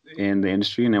goal in the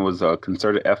industry and there was a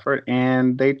concerted effort,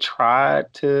 and they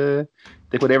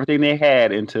put everything they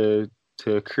had into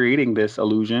creating this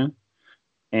illusion,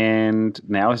 and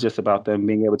now it's just about them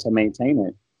being able to maintain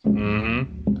it.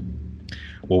 Mm-hmm.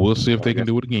 Well, we'll see if they can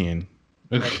do it again.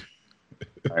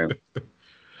 Right.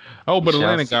 Oh, but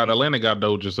Atlanta got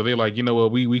Doja, so they're like, you know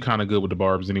what, we kind of good with the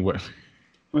Barbs anyway.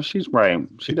 Well, she's right.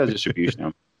 She does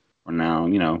distribution for now.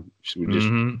 You know, she just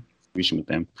distribution with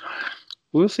them.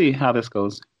 We'll see how this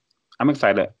goes. I'm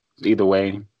excited either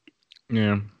way.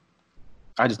 Yeah.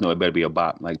 I just know it better be a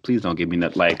bop. Like, please don't give me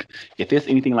that. Like, if it's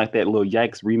anything like that little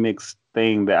Yikes remix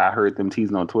thing that I heard them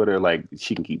teasing on Twitter, like,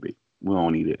 she can keep it. We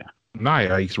don't need it. Nah,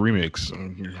 Yikes remix.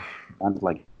 Sounds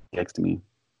like Yikes to me.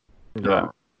 Yeah.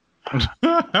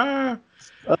 Other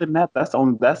than that, that's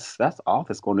all that's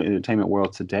going to entertainment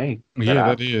world today.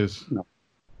 That is. You know.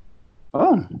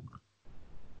 Oh,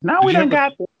 now we done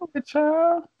got the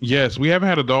child. Yes, we haven't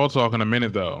had a doll talk in a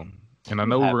minute though, and I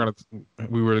know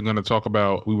we were talking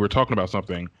about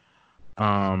something.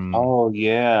 Oh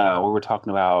yeah, we were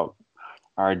talking about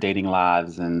our dating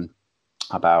lives and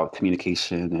about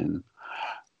communication,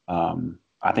 and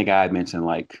I think I had mentioned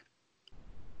like.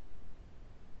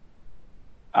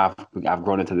 I've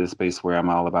grown into this space where I'm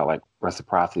all about like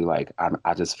reciprocity. Like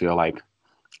I just feel like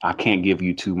I can't give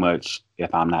you too much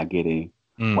if I'm not getting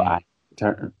what I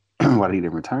need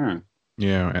in return.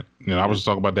 Yeah, and I was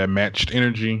talking about that matched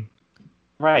energy.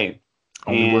 Right.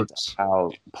 Only works.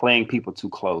 How playing people too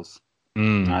close.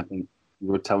 And I think you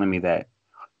were telling me that,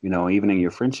 you know, even in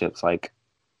your friendships, like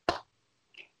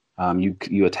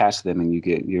you attach to them and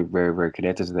you're very, very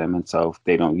connected to them, and so if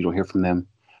you don't hear from them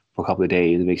for a couple of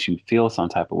days, it makes you feel some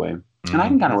type of way. And I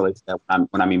can kind of relate to that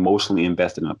when I'm emotionally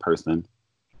invested in a person.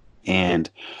 And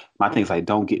my thing is like,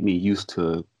 don't get me used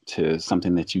to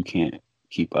something that you can't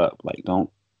keep up. Like, don't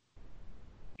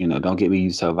get me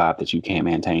used to a vibe that you can't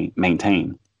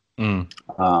maintain.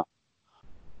 But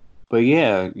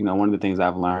yeah, you know, one of the things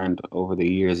I've learned over the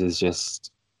years is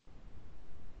just,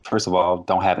 first of all,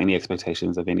 don't have any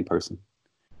expectations of any person.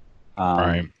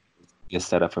 Right. Just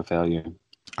set up for failure.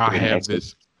 I have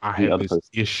this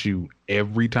issue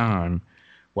every time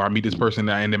where I meet this person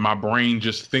and then my brain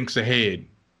just thinks ahead.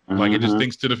 Like it just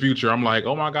thinks to the future. I'm like,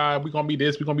 oh my God, we're gonna be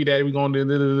this, we're gonna be that, we're gonna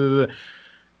do.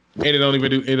 And it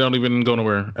don't even go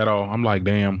nowhere at all. I'm like,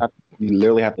 damn. You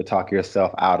literally have to talk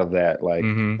yourself out of that. Like,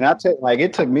 and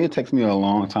it takes me a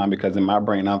long time because in my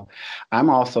brain I'm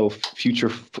also future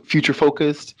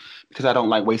focused because I don't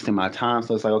like wasting my time.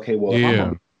 So it's like, okay, well, if I'm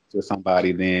gonna to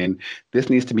somebody, then this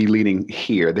needs to be leading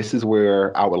here. This is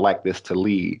where I would like this to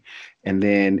lead. And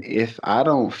then if I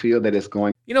don't feel that it's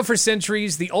going... You know, for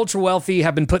centuries, the ultra-wealthy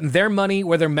have been putting their money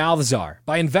where their mouths are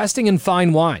by investing in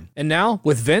fine wine. And now,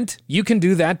 with Vent, you can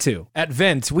do that too. At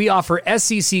Vent, we offer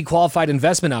SEC-qualified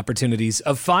investment opportunities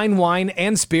of fine wine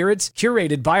and spirits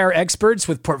curated by our experts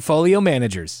with portfolio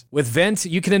managers. With Vent,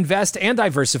 you can invest and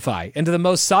diversify into the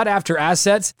most sought-after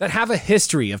assets that have a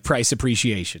history of price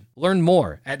appreciation. Learn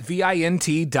more at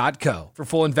vint.co. For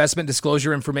full investment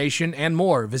disclosure information and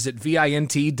more, visit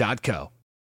vint.co.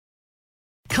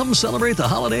 Come celebrate the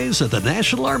holidays at the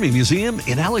National Army Museum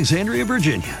in Alexandria,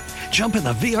 Virginia. Jump in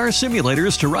the VR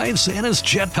simulators to ride Santa's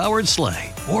jet-powered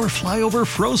sleigh or fly over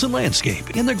frozen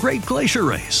landscape in the Great Glacier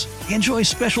Race. Enjoy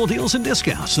special deals and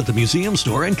discounts at the museum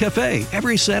store and cafe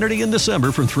every Saturday in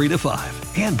December from 3 to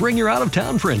 5. And bring your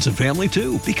out-of-town friends and family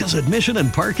too, because admission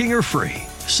and parking are free.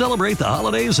 Celebrate the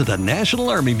holidays at the National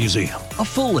Army Museum. A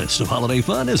full list of holiday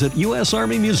fun is at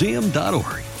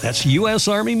usarmymuseum.org. That's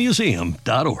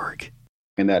usarmymuseum.org.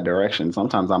 In that direction.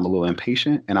 Sometimes I'm a little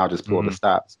impatient and I'll just pull the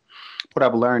stops. What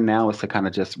I've learned now is to kind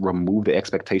of just remove the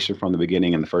expectation from the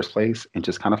beginning in the first place and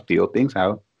just kind of feel things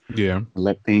out. Yeah.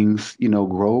 Let things,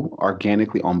 grow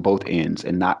organically on both ends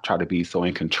and not try to be so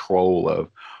in control of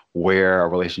where a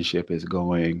relationship is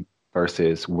going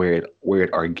versus where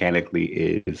it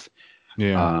organically is.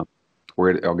 Yeah.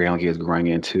 Where it organically is growing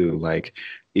into. Like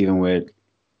even with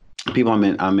people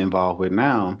I'm involved with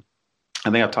now,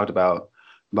 I think I've talked about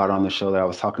on the show that I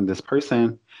was talking to this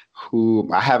person who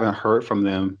I haven't heard from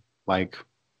them, like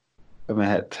I haven't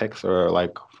had text or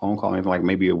like phone call in like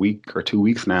maybe a week or 2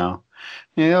 weeks now.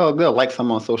 They'll like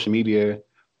some on social media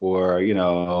or,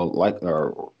 like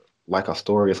a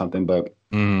story or something. But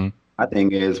my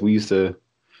thing is we used to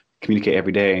communicate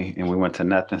every day and we went to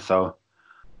nothing. So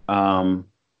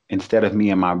instead of me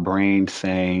and my brain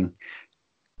saying,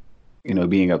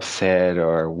 being upset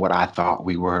or what I thought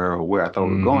we were or where I thought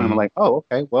we were going, I'm like, oh,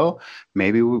 okay, well,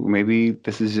 maybe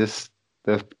this is just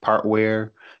the part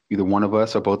where, either one of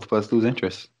us or both of us lose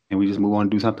interest, and we just move on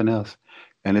and do something else.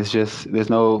 And it's just there's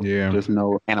no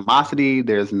animosity,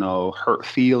 there's no hurt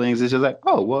feelings. It's just like,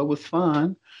 oh well, it was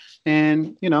fun,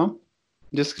 and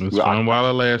just it's fun while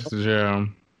it lasted. Yeah,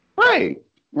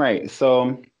 right.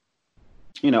 So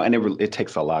and it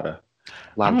takes a lot of.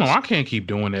 I don't know. I can't keep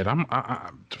doing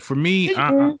that. For me,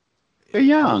 you're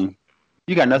young.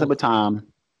 You got nothing but time.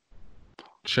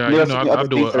 Child,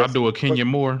 I do a Kenya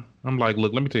Moore. I'm like,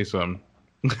 look, let me tell you something.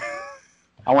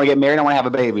 I want to get married. I want to have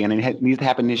a baby, and it needs to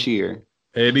happen this year.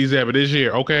 It needs to happen this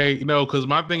year, okay? Because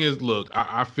my thing is, look,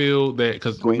 I feel that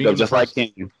because just like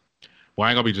Kenya. Well,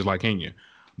 I ain't gonna be just like Kenya,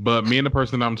 but me and the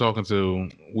person that I'm talking to,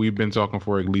 we've been talking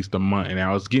for at least a month, and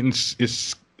now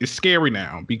it's scary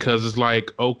now because it's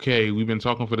like, okay, we've been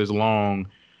talking for this long.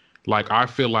 Like, I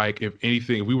feel like if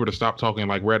anything, if we were to stop talking,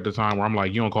 like we're at the time where I'm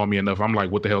like, you don't call me enough. I'm like,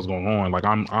 what the hell's going on? Like,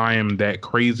 I am that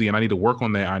crazy and I need to work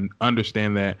on that. I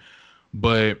understand that.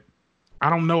 But I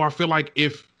don't know. I feel like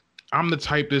if I'm the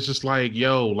type that's just like,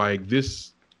 yo, like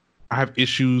this, I have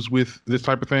issues with this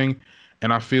type of thing.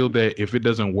 And I feel that if it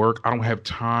doesn't work, I don't have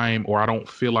time or I don't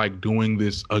feel like doing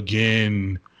this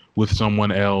again with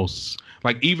someone else.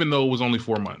 Like, even though it was only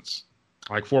 4 months.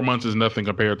 Like 4 months is nothing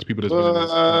compared to people that's been in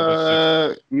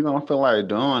this. You don't feel like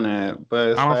doing it,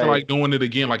 but I don't feel like doing it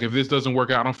again. Like if this doesn't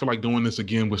work out, I don't feel like doing this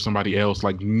again with somebody else.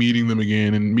 Like meeting them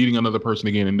again and meeting another person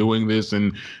again and doing this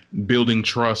and building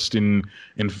trust and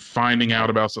finding out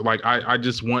about. So like I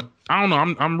just want. I don't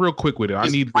know. I'm real quick with it. I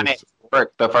need this.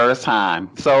 Work the first time.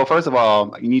 So first of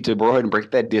all, you need to go ahead and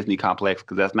break that Disney complex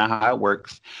because that's not how it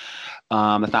works.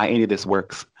 That's not how any of this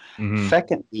works. Mm-hmm.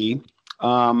 Secondly,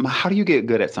 how do you get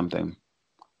good at something?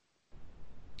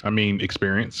 I mean,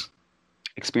 experience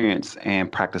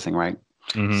and practicing, right?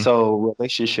 Mm-hmm. So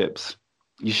relationships,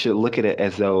 you should look at it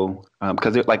as though,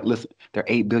 because they're like, listen, there are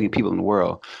 8 billion people in the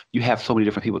world. You have so many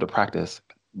different people to practice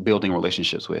building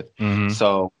relationships with. Mm-hmm.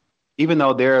 So even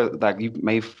though they're like, you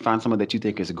may find someone that you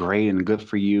think is great and good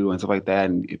for you and stuff like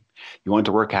that, and you want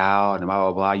to work out and blah,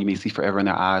 blah, blah, you may see forever in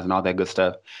their eyes and all that good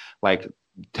stuff. Like,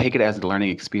 take it as a learning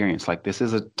experience. Like, this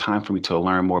is a time for me to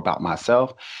learn more about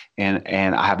myself, and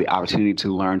I have the opportunity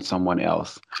to learn someone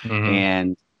else. Mm-hmm.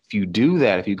 And if you do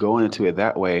that, if you go into it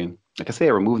that way, like I said,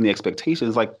 removing the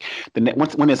expectations, like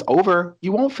when it's over,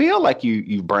 you won't feel like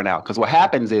you burn out. Because what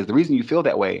happens is the reason you feel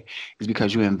that way is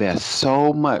because you invest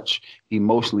so much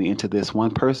emotionally into this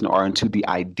one person or into the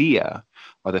idea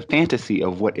or the fantasy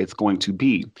of what it's going to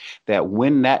be, that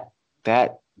when that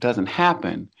doesn't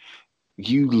happen,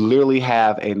 you literally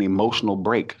have an emotional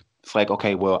break. It's like,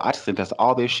 okay, well, I just invested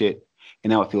all this shit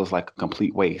and now it feels like a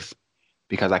complete waste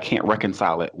because I can't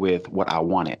reconcile it with what I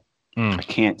wanted. I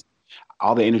can't,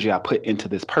 all the energy I put into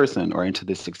this person or into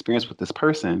this experience with this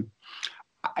person,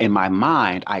 in my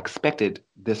mind, I expected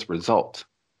this result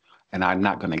and I'm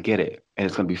not going to get it.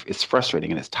 And it's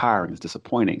frustrating and it's tiring, it's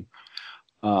disappointing.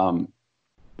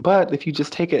 But if you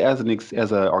just take it as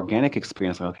an organic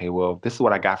experience, like, okay, well, this is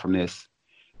what I got from this.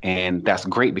 And that's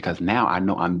great because now I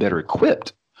know I'm better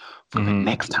equipped for the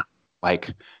next time.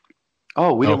 Like,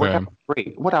 oh, we didn't work out.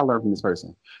 Great. What I learned from this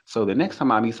person. So the next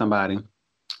time I meet somebody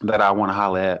that I want to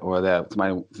holler at or that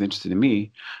somebody is interested in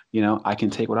me, I can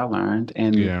take what I learned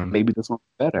and maybe this one's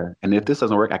better. And if this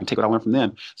doesn't work, I can take what I learned from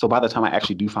them. So by the time I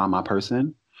actually do find my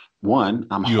person, I'm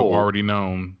whole. You've already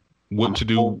known what to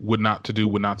do, what not to do,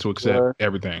 what not to accept,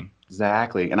 everything.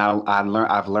 Exactly. And I've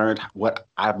learned what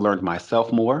I've learned myself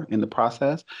more in the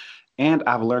process. And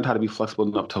I've learned how to be flexible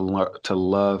enough to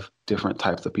love different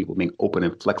types of people, being open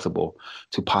and flexible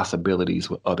to possibilities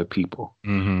with other people.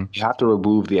 Mm-hmm. You have to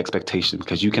remove the expectation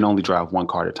because you can only drive one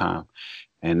car at a time.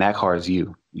 And that car is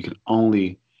you. You can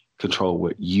only control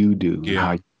what you do and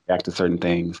how you react to certain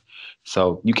things.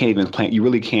 So you can't even plan. You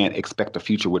really can't expect a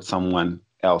future with someone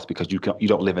else because you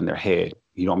don't live in their head.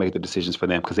 You don't make the decisions for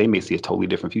them because they may see a totally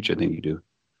different future than you do.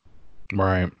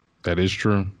 Right. That is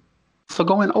true. So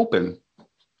go in open.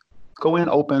 Go in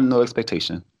open, no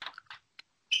expectation.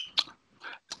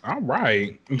 All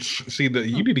right. See,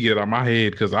 you need to get it out of my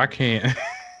head because I can't.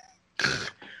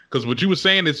 Because what you were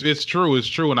saying it's true. It's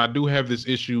true. And I do have this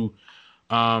issue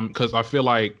because I feel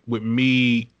like with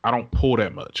me, I don't pull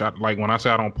that much. Like when I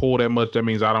say I don't pull that much, that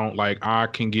means I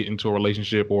can get into a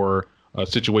relationship or a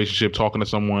situationship talking to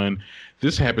someone.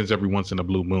 This happens every once in a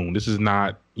blue moon. This is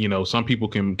not, some people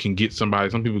can get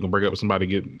somebody. Some people can break up with somebody,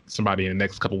 get somebody in the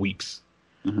next couple weeks.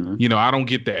 Mm-hmm. I don't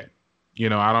get that.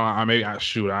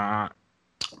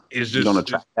 It's just, you don't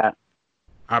attract that.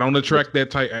 I don't attract that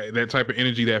type of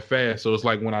energy that fast. So it's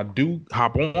like when I do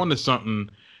hop on to something,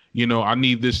 I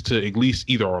need this to at least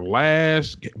either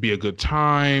last, be a good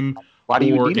time. Why do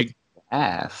you need it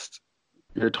last?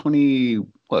 You're 20.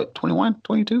 what, 21,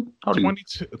 22? How old are you?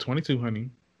 22, honey.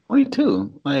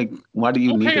 22. Like, why do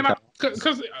you need to?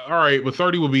 Because all right, but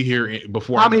 30 will be here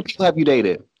before. How many people have you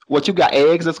dated? What, you got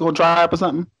eggs that's gonna dry up or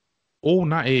something? Oh,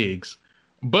 not eggs.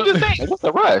 But just saying, what's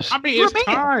the rush? I mean, it's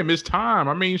time. It's time.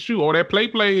 I mean, shoot, all that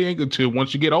play ain't until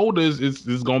once you get older,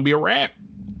 it's gonna be a wrap.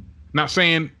 Not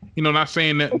saying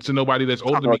that to nobody that's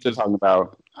older than me. What you're talking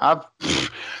about?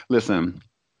 Listen.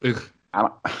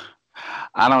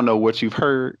 I don't know what you've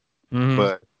heard,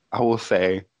 but I will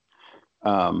say,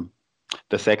 the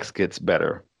sex gets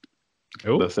better.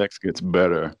 Ooh. The sex gets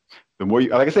better. The more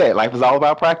like I said, life is all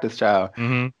about practice, child.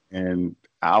 And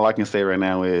all I can say right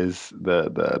now is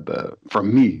the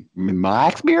from me, in my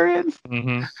experience,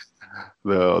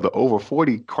 the over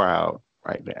 40 crowd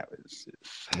right now is.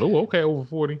 Oh, okay, over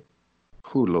 40.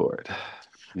 Oh, Lord.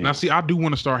 Yeah. Now, see, I do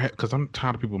want to start because I'm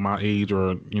tired of people my age,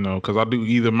 or because I do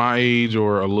either my age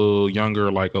or a little younger,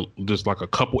 just like a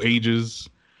couple ages.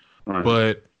 Right.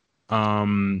 But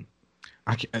I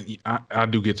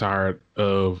do get tired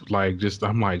of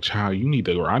I'm like, child, you need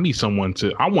to, or I need someone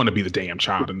to. I want to be the damn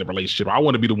child in the relationship. I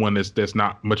want to be the one that's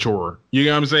not mature. You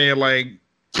know what I'm saying? Like,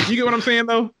 you get what I'm saying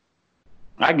though?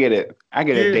 I get it.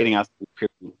 Dating outside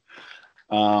period.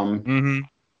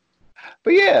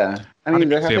 But yeah, I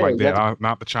mean, say it like that. I'm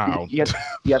not the child.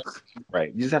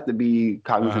 Right. You just have to be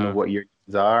cognizant of what your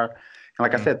needs are, and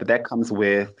like I said, that comes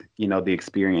with the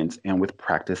experience and with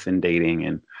practice in dating,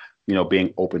 and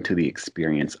being open to the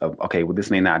experience of, okay, well, this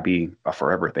may not be a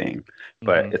forever thing,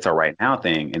 but it's a right now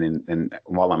thing, and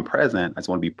while I'm present, I just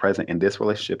want to be present in this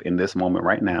relationship in this moment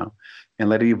right now, and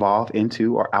let it evolve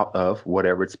into or out of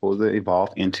whatever it's supposed to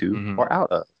evolve into or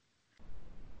out of,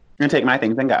 and take my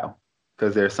things and go.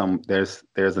 Because there's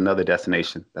another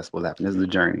destination that's supposed to happen. This is a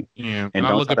journey. Yeah, and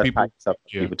I look at people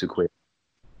too quick.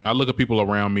 I look at people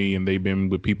around me, and they've been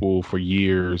with people for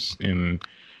years, and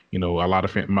I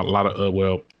look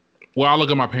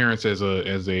at my parents as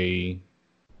a,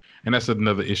 and that's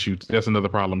another issue. That's another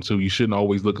problem too. You shouldn't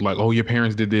always look like, oh, your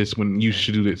parents did this when you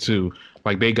should do it too.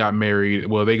 Like they got married.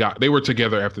 Well, they were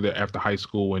together after high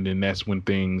school, and then that's when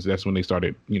they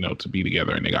started, to be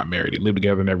together, and they got married. They lived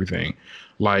together and everything.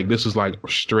 Like this is like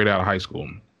straight out of high school.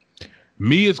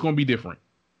 Me, it's gonna be different.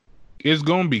 It's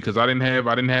gonna be because I didn't have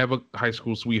a high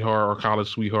school sweetheart or college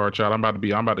sweetheart child. I'm about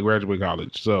to graduate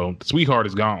college, so the sweetheart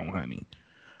is gone, honey.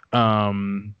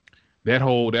 That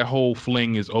whole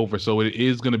fling is over, so it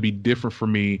is gonna be different for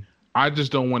me. I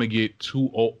just don't want to get too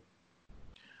old.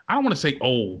 I don't want to say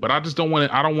old, but I just don't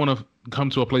want to. I don't want to come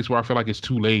to a place where I feel like it's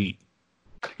too late.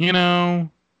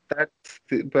 But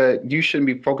you shouldn't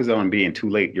be focused on being too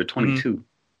late. You're 22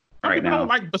 right now.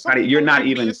 You're not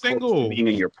even single. Being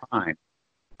in your prime.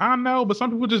 I know, but some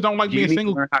people just don't like being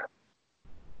single.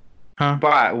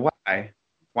 Why?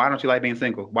 Why don't you like being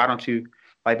single? Why don't you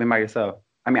like being by yourself?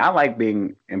 I mean, I like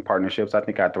being in partnerships. I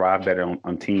think I thrive better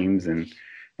on teams and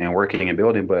working and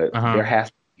building. But there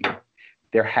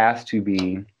has to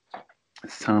be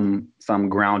some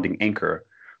grounding anchor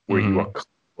where you are comfortable.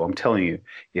 I'm telling you,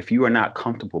 if you are not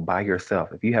comfortable by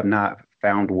yourself, if you have not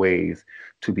found ways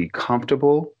to be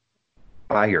comfortable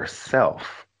by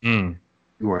yourself,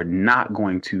 you are not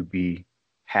going to be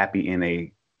happy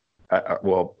in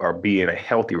or be in a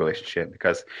healthy relationship,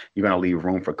 because you're going to leave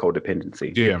room for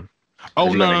codependency. Yeah.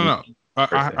 Oh, no.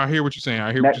 I hear what you're saying.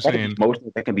 I hear what you're saying.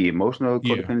 That can be emotional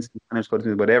codependency, financial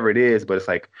codependency, whatever it is. But it's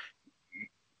like,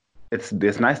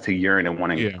 it's nice to yearn and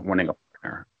wanting a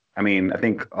partner. I mean, I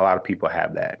think a lot of people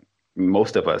have that.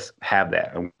 Most of us have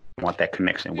that and want that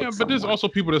connection with someone. But there's also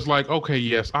people that's like, okay,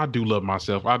 yes, I do love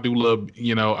myself. I do love,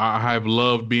 I have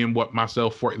loved being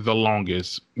myself for the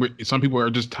longest. Some people are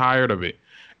just tired of it.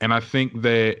 And I think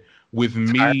that with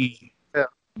me...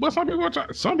 Well, some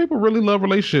people really love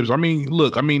relationships. I mean,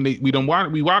 look,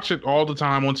 we watch it all the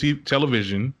time on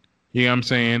television. You know what I'm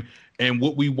saying? And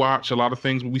what we watch, a lot of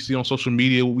things what we see on social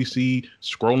media, what we see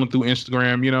scrolling through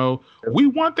Instagram, we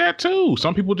want that too.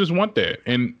 Some people just want that.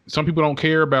 And some people don't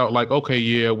care about like, okay,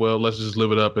 yeah, well, let's just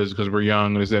live it up because we're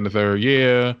young and this, that, and the third.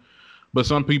 Yeah. But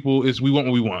some people, we want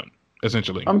what we want,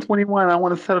 essentially. I'm 21. I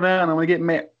want to settle down. I want to get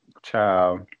married.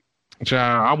 Child,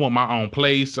 I want my own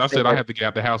place. I said I have to get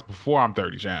out the house before I'm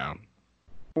 30, child.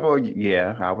 Well,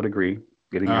 yeah, I would agree.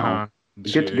 Getting your own.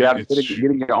 Getting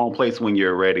your own place when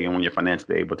you're ready and when you're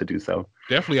financially able to do so.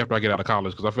 Definitely after I get out of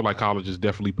college, because I feel like college is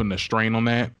definitely putting a strain on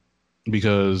that,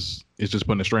 because it's just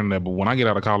putting a strain on that. But when I get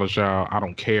out of college, child, I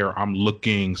don't care. I'm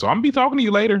looking. So I'm going to be talking to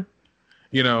you later,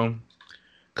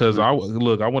 because I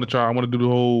want to do the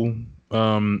whole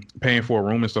paying for a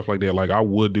room and stuff like that. Like I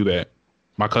would do that.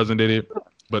 My cousin did it.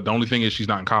 But the only thing is she's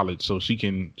not in college, so she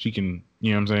can, you know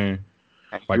what I'm saying?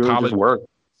 Like college work.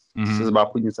 It's just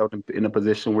about putting yourself in a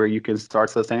position where you can start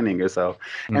sustaining yourself.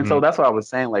 And so that's what I was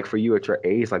saying, like for you at your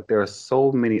age, like there are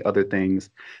so many other things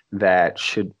that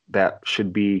should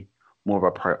be more of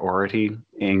a priority.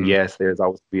 And yes, there's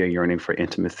always be a yearning for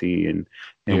intimacy and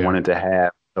wanting to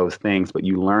have those things, but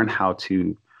you learn how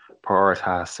to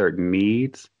prioritize certain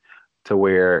needs to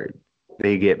where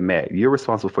they get met. You're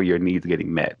responsible for your needs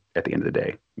getting met at the end of the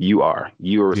day. You are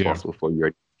responsible for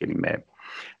your getting met.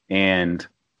 And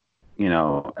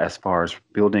as far as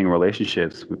building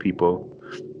relationships with people,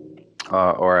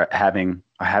 or having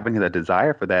a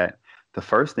desire for that, the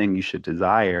first thing you should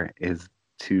desire is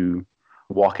to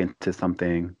walk into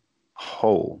something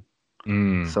whole.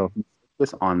 So if you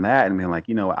focus on that and being like,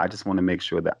 I just want to make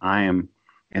sure that I am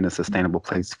in a sustainable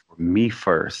place for me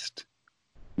first.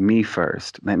 Those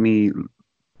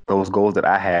goals that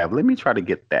I have, let me try to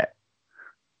get that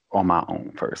on my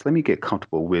own first. Let me get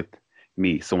comfortable with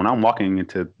me. So when I'm walking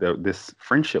into this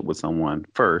friendship with someone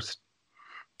first,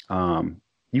 I won't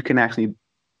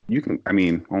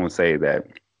say that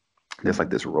there's like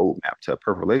this roadmap to a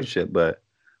perfect relationship, but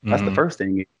that's the first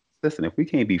thing. Listen, if we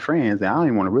can't be friends, then I don't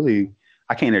even want to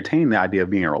I can't entertain the idea of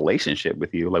being in a relationship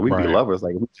with you. Like we can be lovers,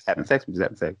 like we just having sex,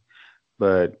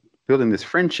 but building this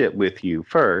friendship with you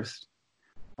first,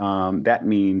 that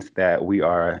means that we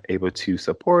are able to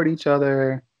support each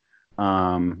other.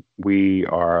 We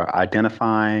are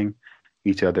identifying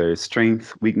each other's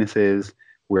strengths, weaknesses.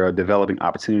 We're developing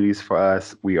opportunities for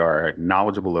us. We are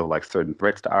knowledgeable of like certain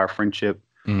threats to our friendship,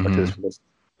 or to this relationship,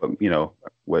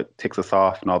 what ticks us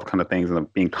off and all the kind of things,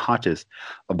 and being conscious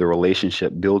of the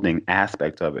relationship building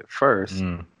aspect of it first.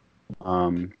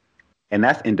 And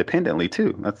that's independently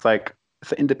too. That's like,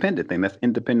 it's an independent thing. That's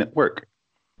independent work.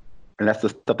 And that's the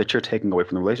stuff that you're taking away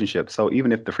from the relationship. So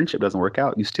even if the friendship doesn't work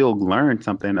out, you still learn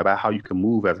something about how you can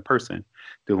move as a person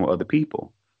dealing with other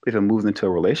people. If it moves into a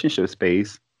relationship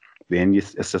space, then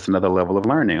it's just another level of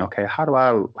learning. Okay, how do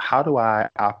I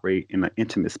operate in an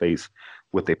intimate space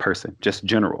with a person? Just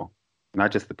general,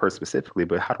 not just the person specifically,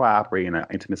 but how do I operate in an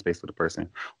intimate space with a person?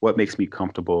 What makes me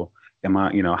comfortable?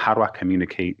 How do I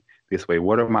communicate this way?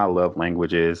 What are my love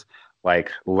languages?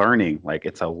 Like learning, like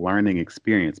it's a learning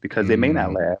experience, because it may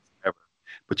not last forever,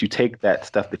 but you take that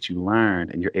stuff that you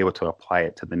learned and you're able to apply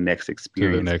it to the next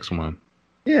experience. To the next one.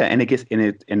 Yeah, and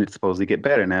it's supposed to get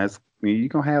better. Now, you're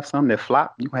gonna have some that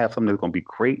flop. You gonna have some that's gonna be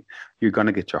great. You're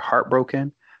gonna get your heart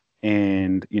broken,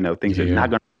 and things are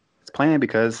not gonna be as planned,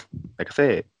 because, like I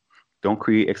said, don't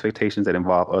create expectations that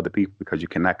involve other people, because you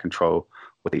cannot control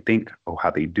what they think or how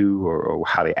they do or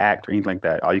how they act or anything like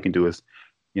that. All you can do is,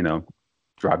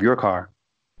 drive your car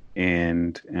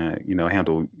and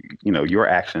handle your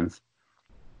actions.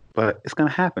 But it's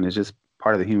gonna happen. It's just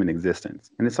part of the human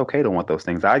existence. And it's okay to want those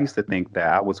things. I used to think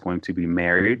that I was going to be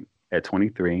married at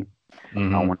 23.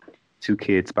 I wanted 2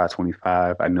 kids by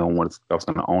 25. I knew I was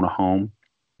going to own a home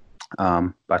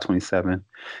by 27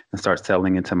 and start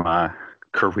settling into my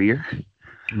career.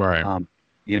 Right.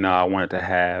 I wanted to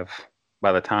have,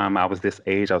 by the time I was this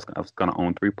age, I was going to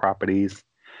own 3 properties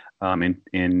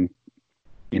in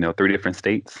 3 different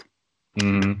states.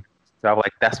 So I was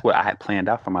like, that's what I had planned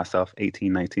out for myself,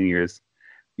 18, 19 years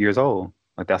old.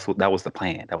 Like that was the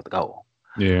plan. That was the goal.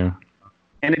 Yeah.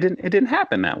 And it didn't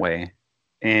happen that way.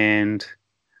 And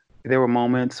there were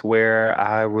moments where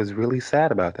I was really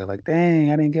sad about that. Like,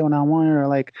 dang, I didn't get what I wanted, or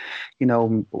like,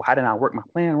 why didn't I work my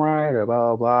plan right, or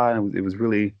blah, blah, blah. And it was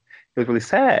really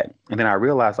sad. And then I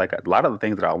realized like a lot of the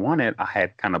things that I wanted, I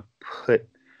had kind of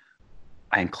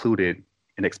I included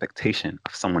an expectation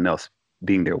of someone else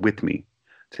being there with me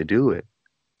to do it.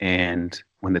 And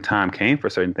when the time came for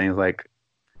certain things, like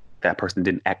that person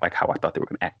didn't act like how I thought they were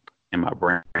going to act in my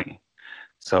brain.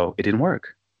 So it didn't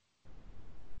work.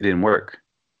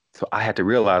 So I had to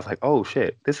realize like, oh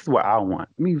shit, this is what I want.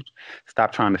 Let me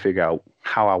stop trying to figure out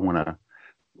how I want to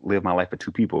live my life with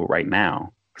 2 people right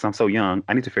now, because I'm so young.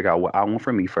 I need to figure out what I want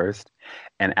for me first.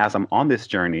 And as I'm on this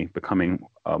journey, becoming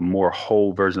a more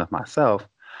whole version of myself,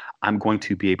 I'm going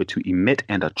to be able to emit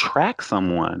and attract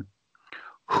someone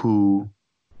who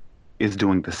is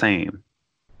doing the same.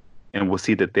 And we'll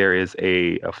see that there is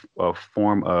a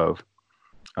form of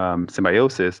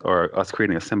symbiosis, or us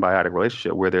creating a symbiotic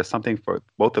relationship where there's something for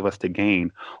both of us to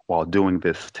gain while doing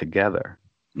this together.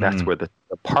 That's where the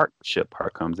partnership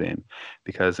part comes in,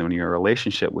 because when you're in a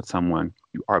relationship with someone,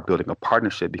 you are building a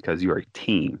partnership because you're a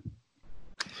team.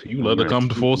 So you love to come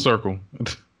to full circle.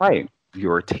 Right.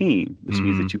 You're a team, which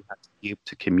means that you have to be able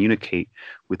to communicate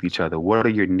with each other. What are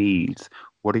your needs?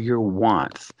 What are your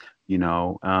wants?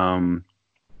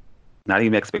 Not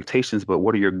even expectations, but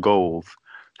what are your goals?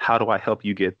 How do I help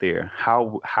you get there?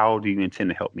 How do you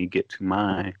intend to help me get to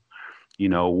mine?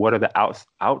 what are the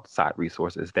outside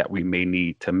resources that we may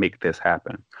need to make this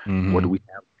happen? What do we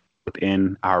have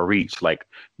within our reach? Like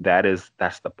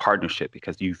that's the partnership,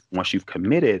 because once you've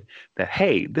committed that,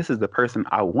 hey, this is the person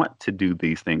I want to do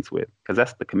these things with, because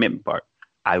that's the commitment part.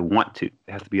 I want to.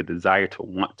 There has to be a desire to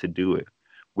want to do it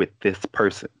with this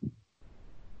person,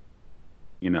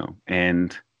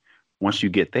 and once you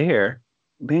get there,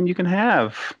 then you can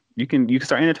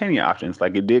start entertaining your options.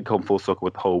 Like it did come full circle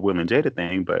with the whole Will and Jada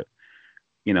thing, but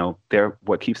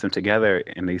what keeps them together,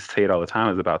 and they say it all the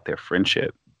time, is about their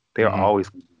friendship. They're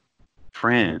always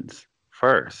friends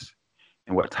first.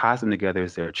 And what ties them together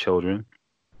is their children,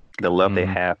 the love they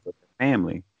have for their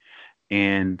family.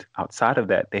 And outside of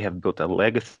that, they have built a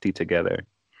legacy together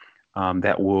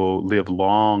that will live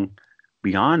long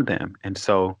beyond them. And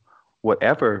so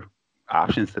whatever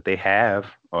options that they have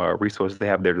or resources they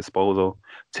have at their disposal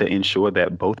to ensure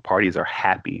that both parties are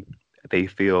happy, they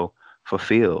feel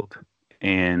fulfilled,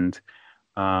 and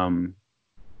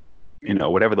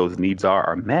whatever those needs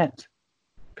are met.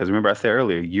 Because remember, I said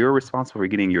earlier, you're responsible for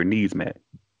getting your needs met.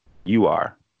 You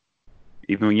are.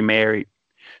 Even when you're married,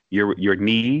 your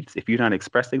needs, if you're not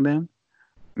expressing them,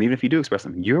 and even if you do express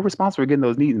them, you're responsible for getting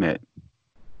those needs met.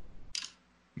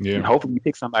 Yeah. And hopefully you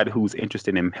pick somebody who's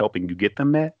interested in helping you get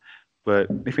them met. But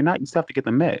if you're not, you still have to get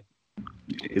them met.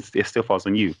 It still falls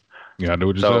on you. Yeah,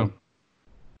 do it yourself.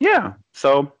 Yeah.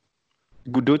 So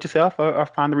go do it yourself, or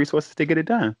find the resources to get it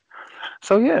done.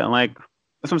 So yeah, like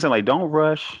that's what I'm saying. Like, don't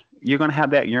rush. You're gonna have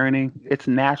that yearning. It's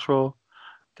natural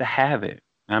to have it.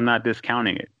 I'm not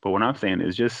discounting it, but what I'm saying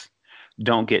is just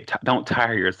don't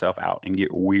tire yourself out and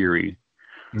get weary,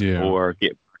 or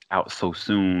get out so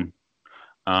soon,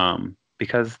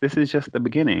 because this is just the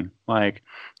beginning. Like,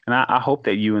 and I hope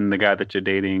that you and the guy that you're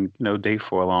dating, date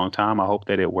for a long time. I hope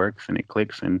that it works and it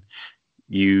clicks and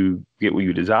you get what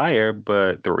you desire.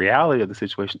 But the reality of the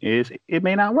situation is it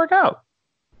may not work out,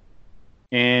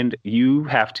 and you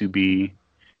have to be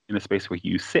in a space where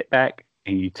you sit back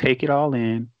and you take it all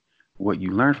in, what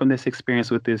you learn from this experience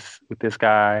with this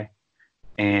guy,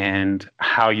 and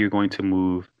how you're going to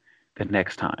move the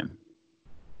next time.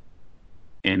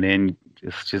 And then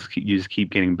you just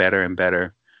keep getting better and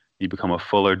better. You become a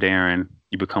fuller Darren.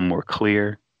 You become more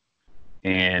clear.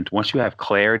 And once you have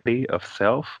clarity of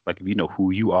self, like if you know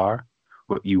who you are,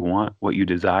 what you want, what you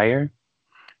desire,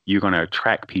 you're going to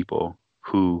attract people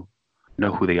who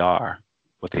know who they are,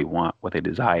 what they want, what they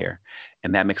desire.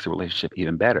 And that makes the relationship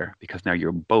even better, because now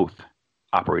you're both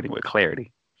operating with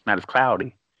clarity. It's not as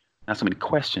cloudy, not so many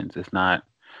questions. It's not,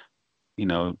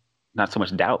 not so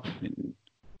much doubt and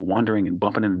wondering and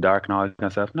bumping in the dark and all that kind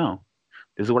of stuff. No,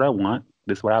 this is what I want.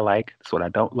 This is what I like. This is what I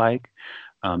don't like.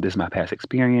 This is my past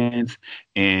experience.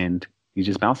 And you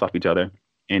just bounce off each other.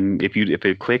 And if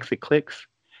it clicks, it clicks.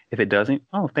 If it doesn't,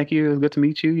 oh, thank you. It was good to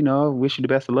meet you. Wish you the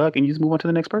best of luck. And you just move on to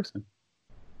the next person.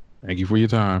 Thank you for your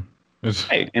time.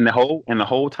 Hey, and the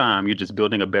whole time you're just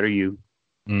building a better you.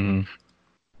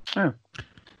 Mm-hmm.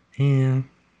 Yeah.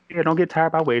 Yeah, don't get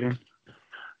tired by waiting.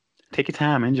 Take your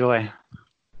time, enjoy.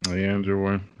 Yeah,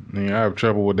 enjoy. Yeah, I have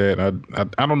trouble with that. I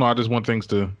don't know. I just want things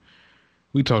to.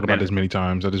 We talked about this many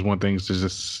times. I just want things to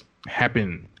just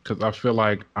happen, because I feel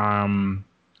like I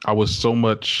was so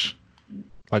much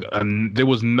like there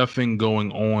was nothing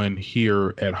going on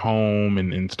here at home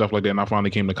and stuff like that. And I finally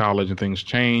came to college and things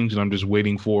changed, and I'm just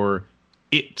waiting for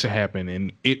it to happen.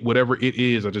 And whatever it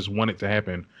is, I just want it to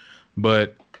happen.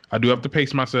 But I do have to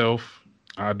pace myself.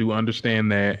 I do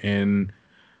understand that, and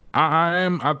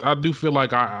I do feel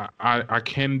like I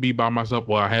can be by myself.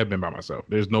 Well, I have been by myself.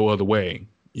 There's no other way.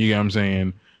 You get what I'm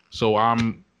saying? So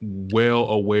I'm well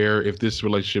aware, if this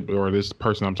relationship or this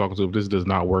person I'm talking to, if this does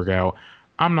not work out,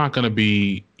 I'm not gonna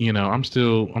be, I'm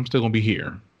still gonna be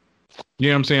here. You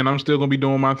know what I'm saying? I'm still gonna be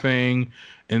doing my thing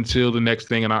until the next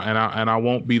thing, and I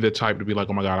won't be the type to be like,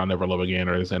 oh my God, I'll never love again,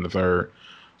 or this and the third.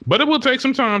 But it will take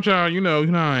some time, child. You know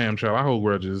how I am, child. I hold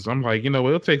grudges. I'm like,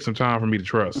 it'll take some time for me to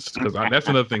trust, because that's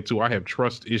another thing too. I have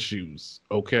trust issues.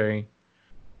 Okay,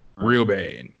 real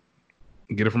bad.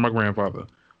 Get it from my grandfather.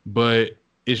 But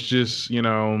it's just, it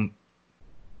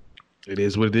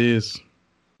is what it is.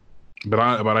 But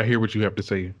I hear what you have to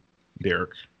say, Derek.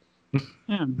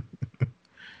 Yeah.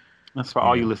 That's for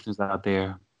all you listeners out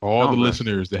there. All the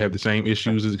listeners that have the same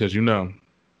issues, is because child,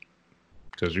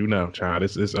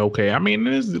 it's okay. I mean,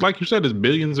 it's, like you said, there's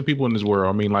billions of people in this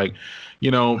world. I mean, like,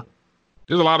 there's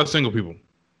a lot of single people.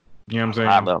 You know what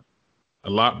I'm saying? A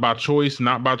lot by choice,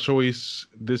 not by choice.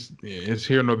 This is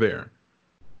here nor there.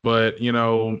 But, I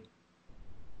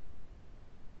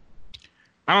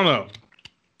don't know.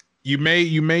 You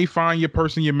may find your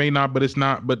person, you may not, but it's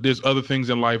not. But there's other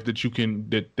things in life that you can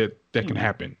that can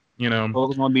happen. You know,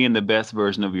 focus on being the best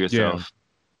version of yourself.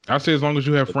 I say as long as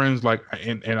you have friends, like,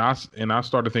 and I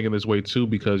started thinking this way too,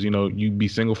 because, you know, you be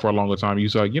single for a longer time. You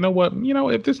say, like, you know what, you know,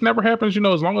 if this never happens, you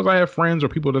know, as long as I have friends or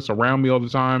people that's around me all the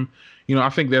time, you know, I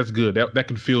think that's good. That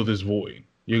can fill this void.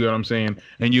 You get what I'm saying?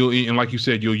 And like you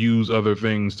said, you'll use other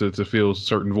things to fill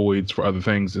certain voids for other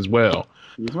things as well.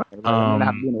 He's right.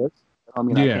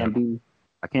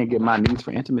 I can't get my needs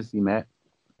for intimacy met.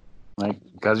 Like,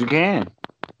 because you can.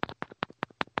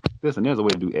 Listen, there's a way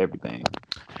to do everything.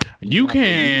 You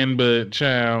can, but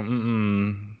child,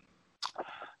 you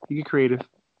get creative. As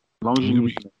long as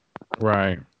you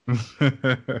right.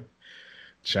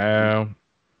 Child.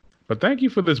 But thank you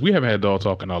for this. We haven't had dog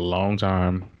talk in a long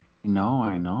time. No,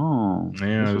 I know.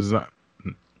 Yeah, this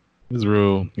is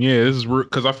real. Yeah, this is real,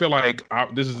 because I feel like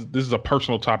this is a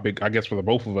personal topic, I guess, for the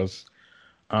both of us.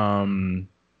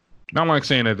 Not like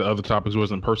saying that the other topics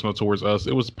wasn't personal towards us.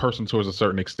 It was personal towards a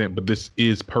certain extent, but this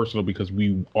is personal because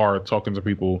we are talking to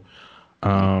people,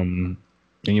 and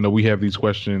you know, we have these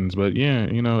questions. But yeah,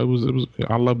 you know, it was.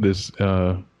 I love this.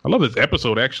 I love this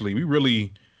episode. Actually, we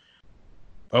really.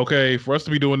 Okay, for us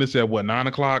to be doing this at what, 9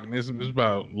 o'clock? It's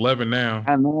about 11 now.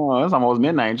 I know, it's almost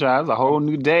midnight, child. It's a whole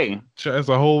new day. It's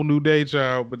a whole new day,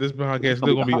 child. But this podcast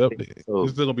still gonna be updated.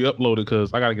 It's still gonna be uploaded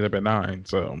because I gotta get up at 9.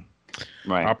 So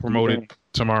right, I'll promote it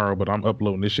tomorrow, but I'm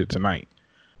uploading this shit tonight.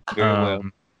 Very well.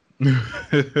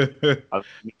 I'll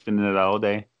be spending it all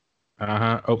day.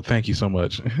 Oh, thank you so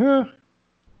much. But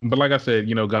like I said,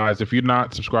 you know, guys, if you're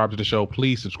not subscribed to the show,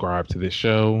 please subscribe to this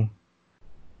show.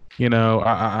 You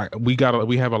know, we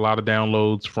have a lot of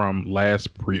downloads from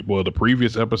the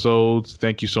previous episodes.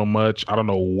 Thank you so much. I don't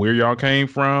know where y'all came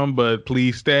from, but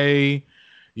please stay.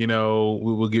 You know,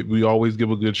 we always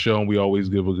give a good show, and we always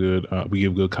give we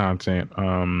give good content.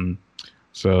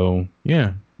 So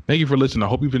yeah, thank you for listening. I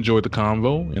hope you've enjoyed the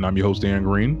convo, and I'm your host, Darren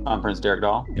Green. I'm Prince Derek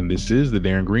Dahl, and this is the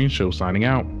Darren Green Show signing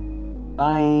out.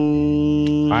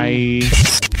 Bye. Bye.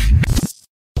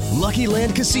 Lucky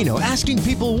Land Casino, asking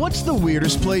people, what's the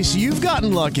weirdest place you've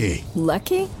gotten lucky?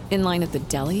 Lucky? In line at the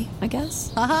deli, I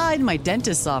guess? Aha, in my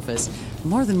dentist's office.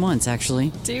 More than once,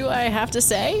 actually. Do I have to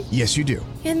say? Yes, you do.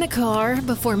 In the car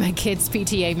before my kids'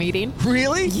 PTA meeting.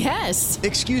 Really? Yes.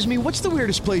 Excuse me, what's the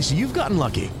weirdest place you've gotten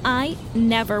lucky? I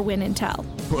never win and tell.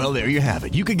 Well, there you have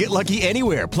it. You can get lucky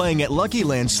anywhere, playing at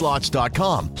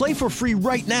LuckyLandSlots.com. Play for free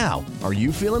right now. Are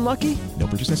you feeling lucky? No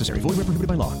purchase necessary. Void where prohibited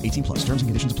by law. 18 plus. Terms and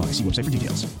conditions apply. See website for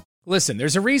details. Listen,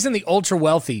 there's a reason the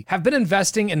ultra-wealthy have been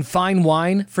investing in fine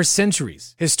wine for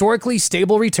centuries. Historically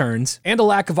stable returns and a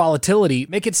lack of volatility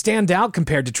make it stand out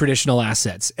compared to traditional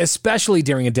assets, especially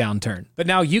during a downturn. But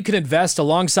now you can invest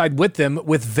alongside with them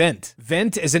with Vent.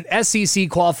 Vent is an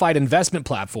SEC-qualified investment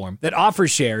platform that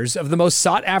offers shares of the most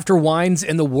sought-after wines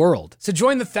in the world. So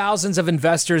join the thousands of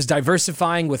investors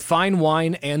diversifying with fine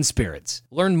wine and spirits.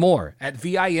 Learn more at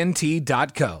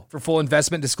vint.co. For full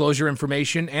investment disclosure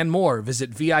information and more,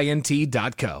 visit vint.co.